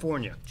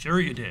California. Sure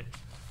you did.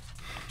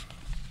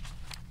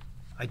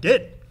 I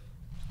did.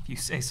 If you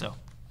say so.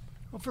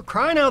 Well, for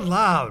crying out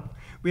loud,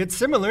 we had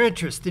similar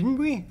interests, didn't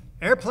we?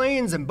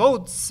 Airplanes and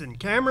boats and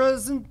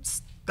cameras and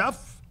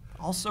stuff.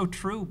 Also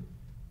true,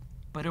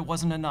 but it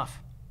wasn't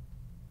enough.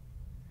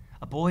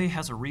 A boy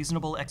has a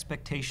reasonable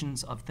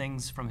expectations of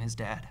things from his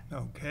dad.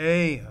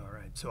 Okay, all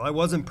right, so I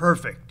wasn't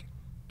perfect.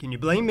 Can you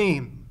blame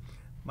me?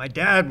 My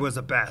dad was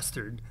a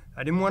bastard.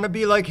 I didn't want to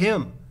be like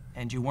him.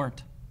 And you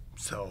weren't.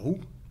 So?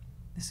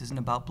 This isn't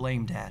about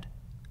blame, Dad.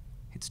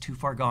 It's too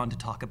far gone to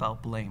talk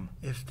about blame.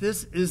 If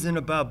this isn't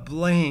about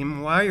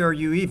blame, why are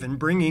you even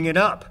bringing it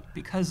up?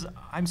 Because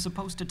I'm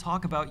supposed to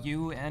talk about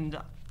you, and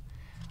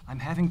I'm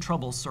having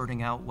trouble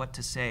sorting out what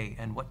to say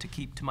and what to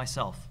keep to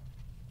myself.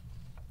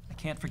 I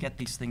can't forget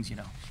these things, you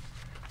know.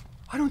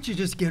 Why don't you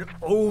just get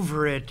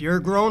over it? You're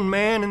a grown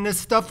man, and this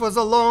stuff was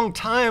a long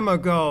time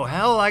ago.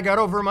 Hell, I got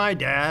over my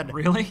dad.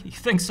 Really? You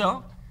think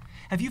so?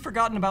 Have you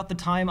forgotten about the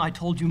time I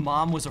told you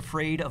Mom was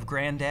afraid of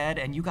Granddad,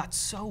 and you got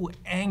so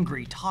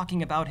angry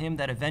talking about him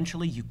that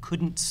eventually you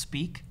couldn't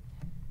speak?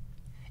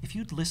 If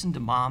you'd listened to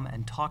Mom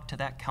and talked to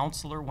that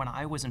counselor when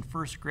I was in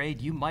 1st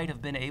grade, you might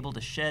have been able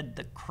to shed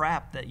the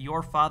crap that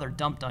your father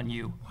dumped on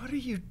you. What are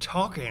you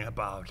talking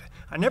about?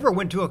 I never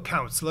went to a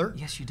counselor.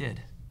 Yes, you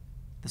did.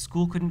 The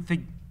school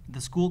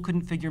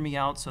couldn't figure me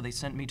out, so they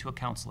sent me to a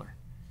counselor.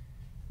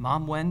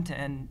 Mom went,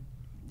 and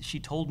she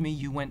told me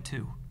you went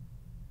too.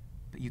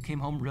 But you came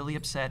home really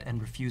upset and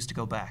refused to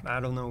go back.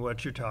 I don't know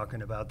what you're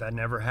talking about. That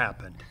never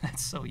happened.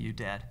 That's so you,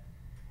 Dad.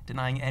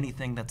 Denying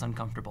anything that's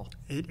uncomfortable.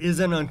 It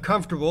isn't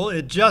uncomfortable.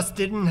 It just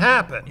didn't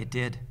happen. It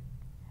did.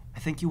 I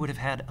think you would have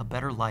had a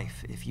better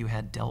life if you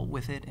had dealt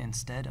with it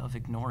instead of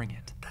ignoring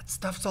it. That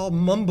stuff's all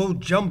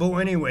mumbo-jumbo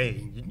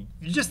anyway.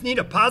 You just need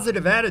a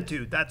positive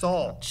attitude, that's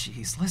all.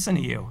 Jeez, listen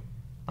to you.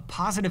 A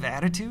positive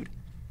attitude?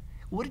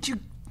 What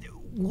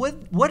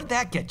did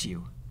that get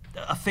you?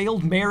 A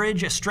failed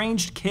marriage,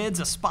 estranged kids,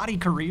 a spotty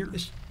career?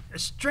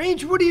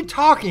 Strange? What are you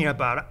talking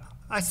about?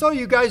 I saw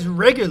you guys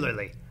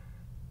regularly.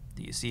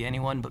 Do you see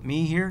anyone but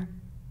me here?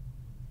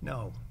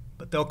 No,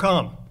 but they'll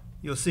come.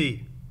 You'll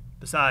see.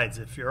 Besides,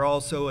 if you're all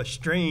so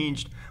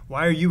estranged,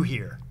 why are you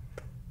here?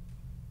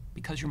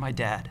 Because you're my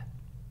dad,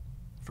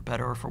 for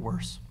better or for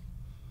worse.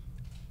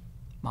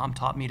 Mom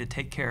taught me to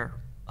take care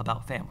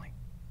about family.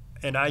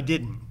 And I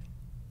didn't.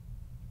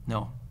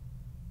 No,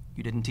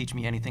 you didn't teach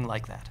me anything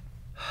like that.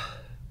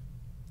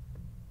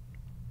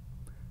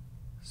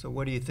 So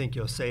what do you think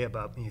you'll say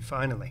about me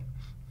finally?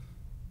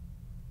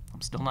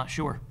 I'm still not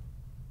sure.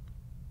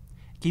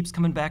 It keeps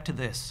coming back to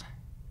this.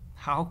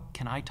 How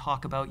can I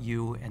talk about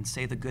you and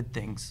say the good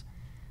things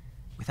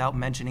without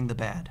mentioning the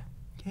bad?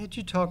 Can't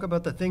you talk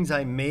about the things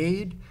I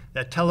made?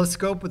 That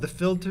telescope with the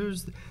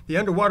filters, the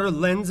underwater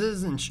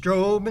lenses and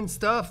strobe and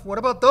stuff? What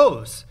about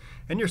those?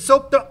 And your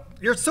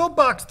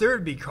soapbox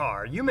derby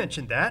car, you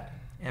mentioned that.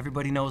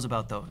 Everybody knows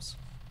about those.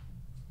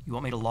 You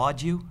want me to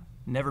laud you?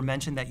 Never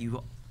mention that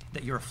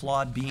you're a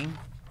flawed being?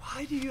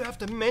 Why do you have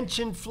to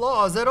mention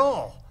flaws at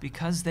all?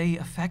 Because they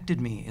affected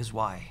me, is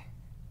why.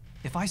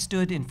 If I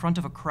stood in front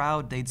of a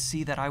crowd, they'd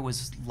see that I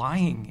was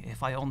lying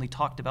if I only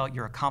talked about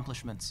your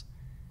accomplishments.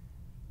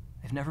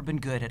 I've never been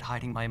good at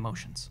hiding my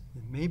emotions.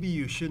 Maybe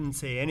you shouldn't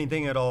say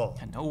anything at all.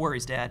 And no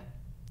worries, Dad.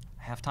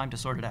 I have time to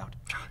sort it out.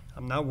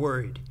 I'm not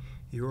worried.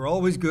 You were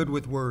always good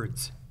with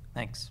words.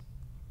 Thanks.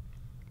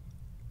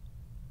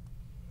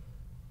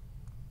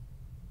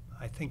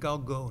 I think I'll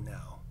go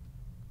now.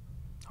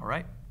 All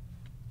right.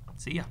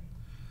 See ya.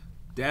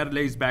 Dad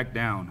lays back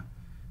down,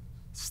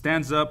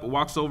 stands up,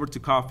 walks over to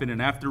Coffin, and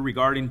after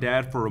regarding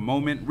Dad for a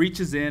moment,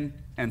 reaches in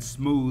and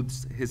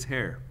smooths his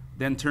hair,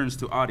 then turns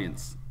to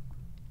audience.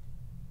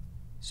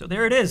 So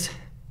there it is.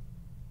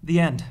 The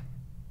end.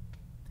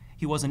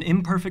 He was an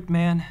imperfect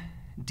man,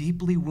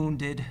 deeply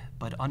wounded,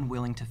 but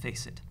unwilling to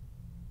face it.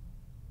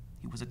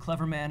 He was a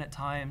clever man at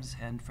times,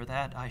 and for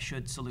that I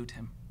should salute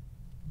him.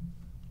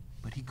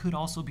 But he could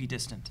also be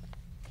distant.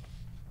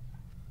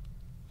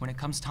 When it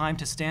comes time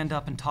to stand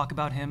up and talk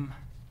about him,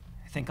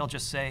 I think I'll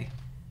just say,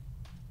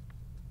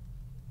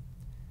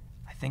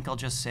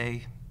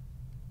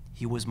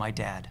 he was my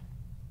dad.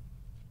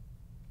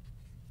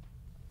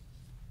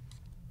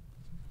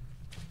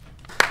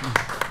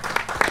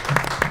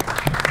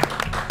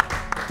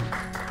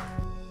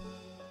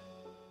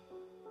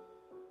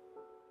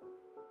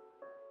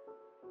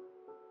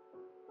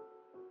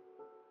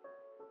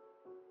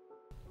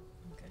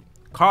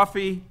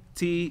 Coffee,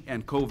 Tea,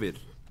 and COVID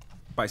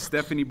by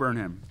Stephanie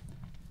Burnham.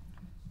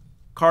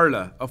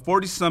 Carla, a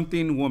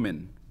 40-something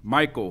woman.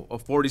 Michael, a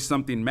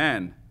 40-something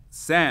man.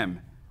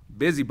 Sam,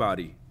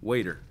 busybody,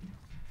 waiter.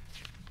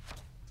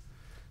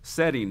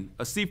 Setting,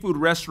 a seafood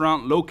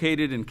restaurant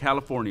located in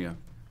California.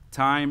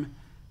 Time,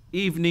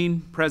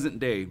 evening, present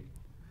day.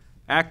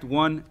 Act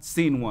 1,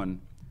 Scene 1.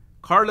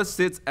 Carla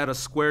sits at a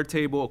square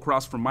table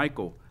across from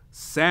Michael.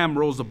 Sam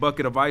rolls a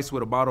bucket of ice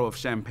with a bottle of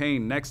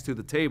champagne next to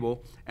the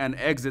table and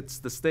exits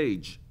the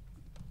stage.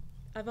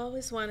 I've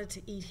always wanted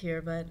to eat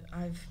here, but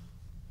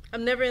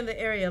I'm never in the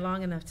area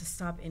long enough to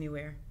stop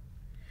anywhere.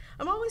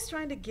 I'm always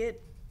trying to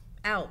get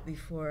out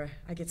before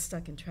I get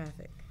stuck in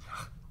traffic.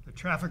 The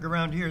traffic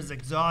around here is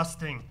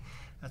exhausting.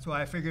 That's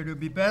why I figured it would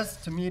be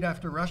best to meet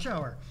after rush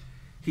hour.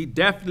 He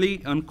deftly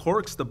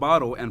uncorks the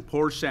bottle and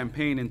pours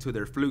champagne into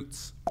their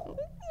flutes.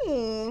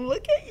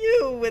 Look at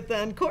you with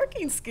the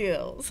uncorking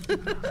skills.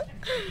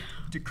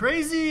 To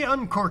crazy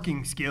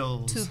uncorking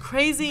skills. To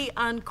crazy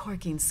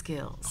uncorking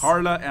skills.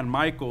 Carla and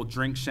Michael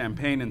drink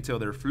champagne until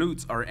their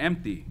flutes are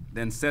empty,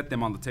 then set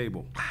them on the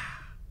table.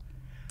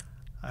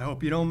 I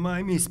hope you don't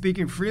mind me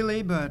speaking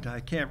freely, but I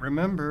can't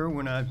remember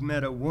when I've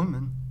met a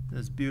woman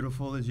as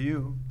beautiful as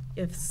you.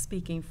 If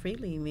speaking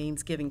freely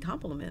means giving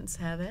compliments,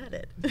 have at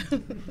it.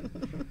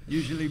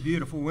 Usually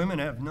beautiful women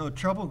have no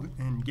trouble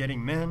in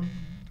getting men.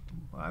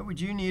 Why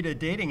would you need a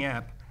dating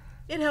app?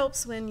 It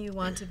helps when you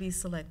want to be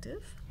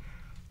selective.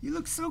 You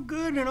look so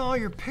good in all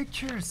your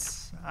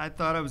pictures. I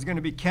thought I was going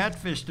to be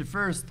catfished at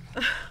first.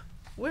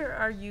 Where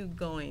are you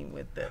going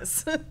with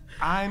this?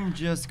 I'm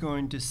just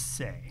going to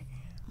say,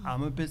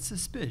 I'm a bit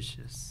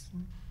suspicious.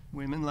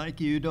 Women like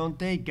you don't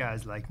date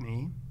guys like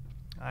me.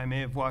 I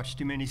may have watched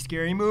too many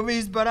scary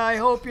movies, but I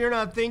hope you're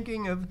not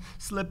thinking of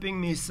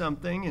slipping me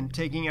something and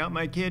taking out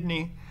my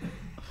kidney.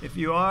 If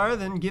you are,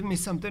 then give me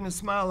something to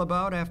smile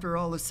about after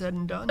all is said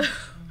and done.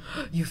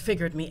 You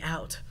figured me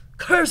out.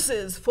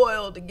 Curses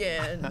foiled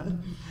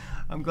again.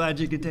 I'm glad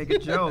you could take a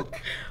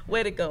joke.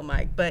 Way to go,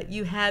 Mike, but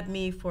you had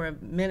me for a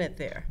minute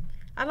there.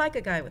 I like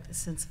a guy with a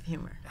sense of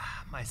humor.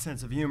 My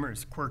sense of humor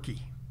is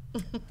quirky.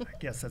 I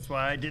guess that's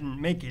why I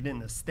didn't make it in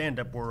the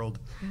stand-up world.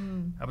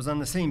 I was on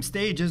the same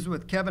stages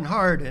with Kevin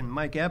Hart and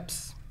Mike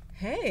Epps.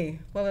 Hey,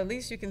 well, at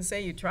least you can say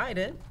you tried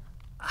it.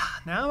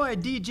 Now I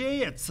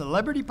DJ at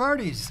celebrity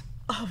parties.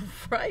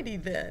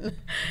 Alrighty then.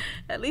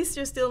 At least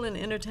you're still in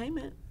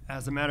entertainment.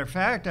 As a matter of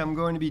fact, I'm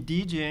going to be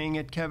DJing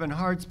at Kevin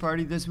Hart's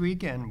party this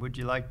weekend. Would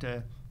you like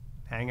to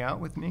hang out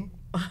with me?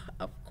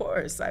 Of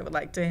course, I would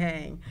like to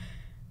hang.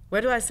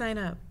 Where do I sign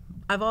up?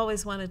 I've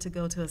always wanted to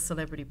go to a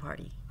celebrity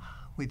party.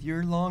 With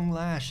your long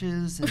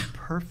lashes and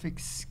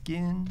perfect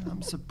skin,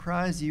 I'm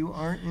surprised you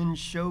aren't in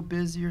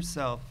showbiz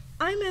yourself.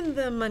 I'm in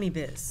the money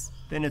biz.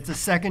 Then it's a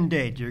second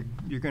date. You're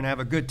going to have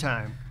a good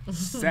time.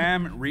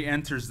 Sam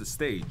re-enters the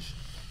stage.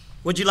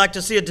 Would you like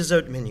to see a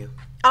dessert menu?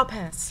 I'll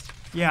pass.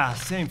 Yeah,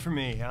 same for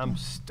me. I'm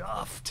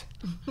stuffed.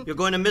 You're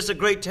going to miss a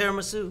great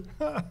tiramisu.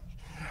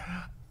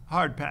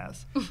 Hard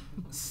pass.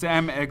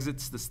 Sam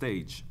exits the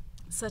stage.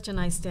 Such a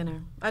nice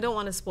dinner. I don't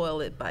want to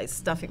spoil it by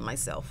stuffing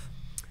myself.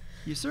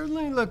 You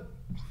certainly look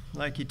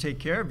like you take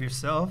care of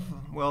yourself.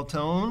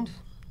 Well-toned.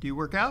 Do you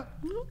work out?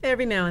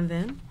 Every now and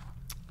then.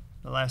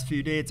 The last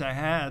few dates I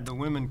had, the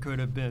women could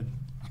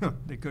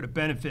have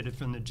benefited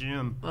from the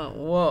gym. Oh,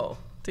 whoa.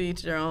 To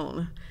each their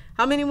own.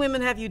 How many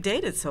women have you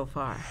dated so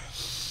far?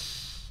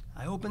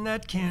 I opened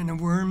that can of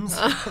worms.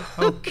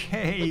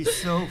 Okay,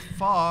 so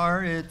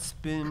far it's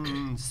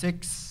been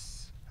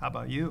 6. How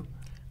about you?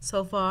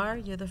 So far,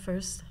 you're the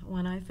first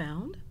one I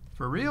found.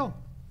 For real?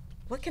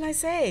 What can I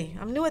say?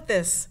 I'm new at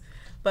this.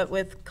 But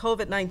with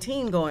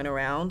COVID-19 going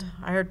around,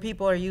 I heard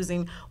people are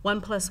using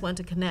 1+1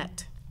 to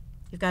connect.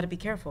 You've got to be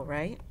careful,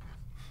 right?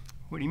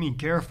 What do you mean,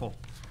 careful?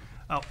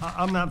 Oh,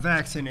 I'm not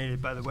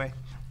vaccinated, by the way.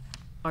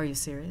 Are you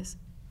serious?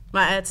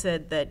 My ad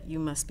said that you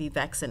must be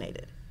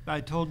vaccinated. I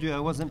told you I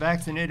wasn't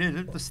vaccinated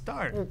at the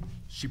start.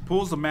 She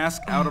pulls a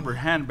mask out of her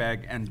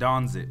handbag and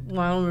dons it.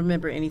 Well, I don't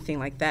remember anything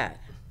like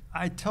that.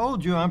 I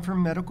told you I'm for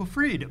medical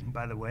freedom,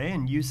 by the way,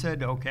 and you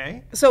said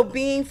okay. So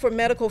being for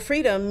medical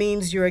freedom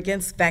means you're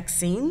against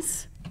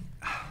vaccines?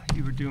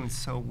 You were doing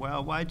so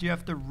well. Why'd you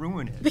have to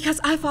ruin it? Because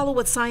I follow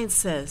what science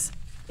says,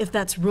 if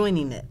that's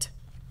ruining it.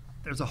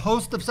 There's a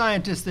host of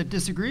scientists that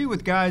disagree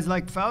with guys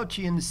like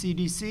Fauci and the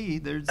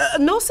CDC. There's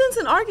No sense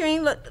in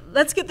arguing.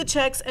 Let's get the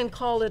checks and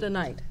call it a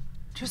night.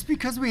 just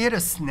because we hit a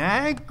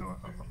snag,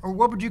 or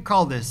what would you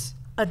call this?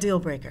 A deal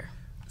breaker.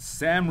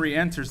 Sam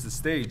re-enters the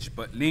stage,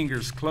 but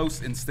lingers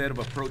close instead of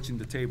approaching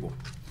the table.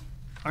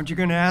 Aren't you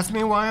going to ask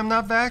me why I'm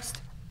not vaxxed?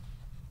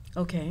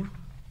 Okay.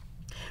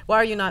 Why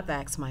are you not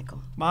vaxxed,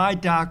 Michael? My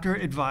doctor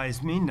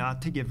advised me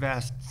not to get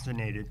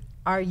vaccinated.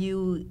 Are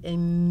you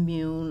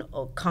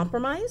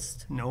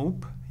immunocompromised?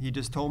 Nope. He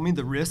just told me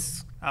the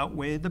risks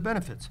outweigh the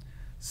benefits.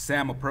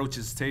 Sam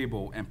approaches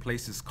table and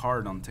places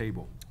card on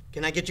table.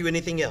 Can I get you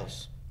anything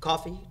else?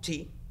 Coffee?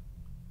 Tea?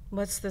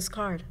 What's this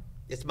card?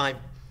 It's my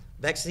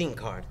vaccine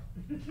card.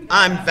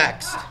 I'm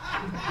vaxxed.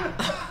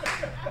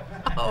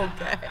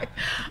 Okay.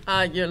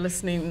 You're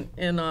listening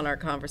in on our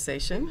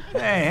conversation.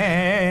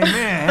 Hey,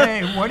 man,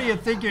 hey, what do you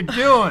think you're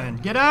doing?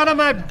 Get out of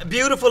my...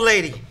 Beautiful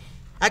lady.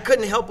 I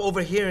couldn't help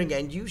overhearing,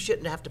 and you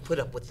shouldn't have to put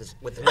up with this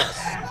with less.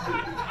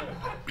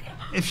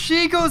 If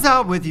she goes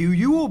out with you,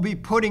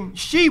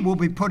 she will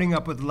be putting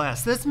up with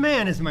less. This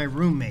man is my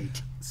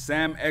roommate.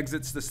 Sam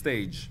exits the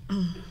stage.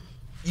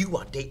 You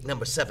are date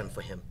number 7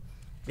 for him.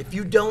 If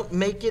you don't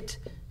make it,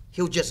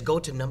 he'll just go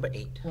to number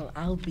 8. Well,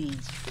 I'll be...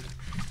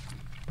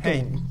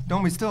 Hey,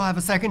 don't we still have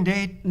a second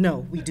date?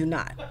 No, we do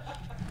not.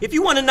 If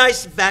you want a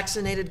nice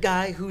vaccinated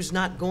guy who's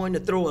not going to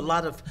throw a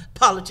lot of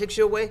politics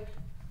your way,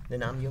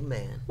 then I'm your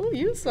man. Oh,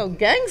 you so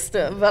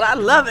gangster, but I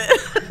love it.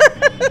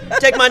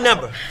 Take my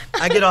number.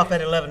 I get off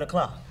at 11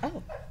 o'clock.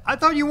 Oh, I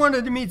thought you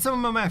wanted to meet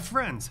some of my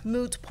friends.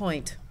 moot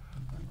point.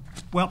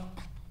 Well,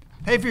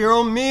 pay for your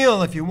own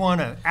meal if you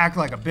want to act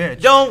like a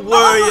bitch. Don't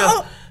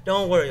worry.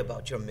 Don't worry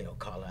about your meal,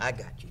 Carla. I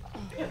got you.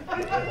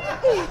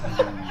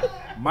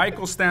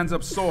 Michael stands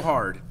up so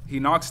hard, he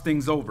knocks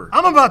things over.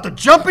 I'm about to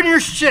jump in your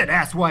shit,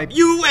 asswipe.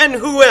 You and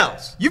who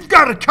else? You've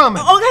got it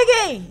coming.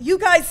 Okay, you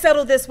guys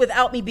settle this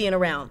without me being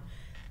around.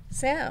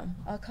 Sam,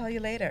 I'll call you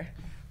later.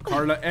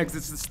 Carla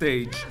exits the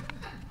stage.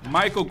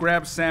 Michael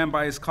grabs Sam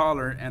by his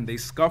collar and they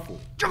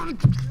scuffle. You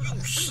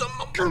son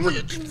of a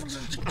bitch.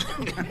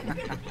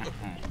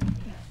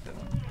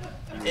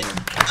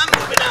 I'm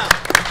moving out.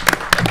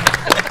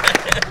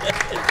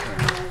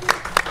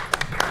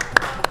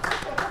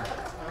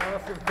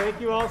 Awesome.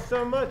 Thank you all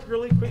so much.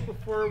 Really quick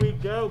before we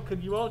go,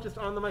 could you all just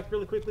on the mic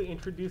really quickly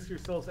introduce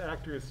yourselves,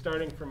 actors,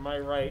 starting from my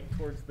right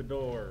towards the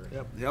door.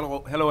 Yep.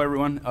 Hello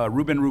everyone.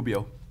 Ruben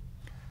Rubio.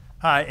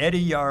 Hi, Eddie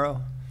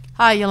Yarrow.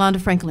 Hi, Yolanda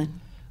Franklin.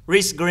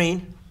 Reese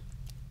Green.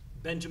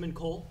 Benjamin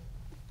Cole.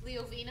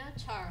 Leovina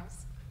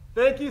Charles.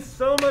 Thank you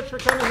so much for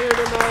coming here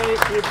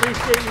tonight. We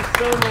appreciate you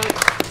so much.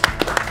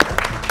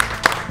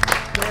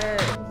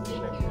 Good.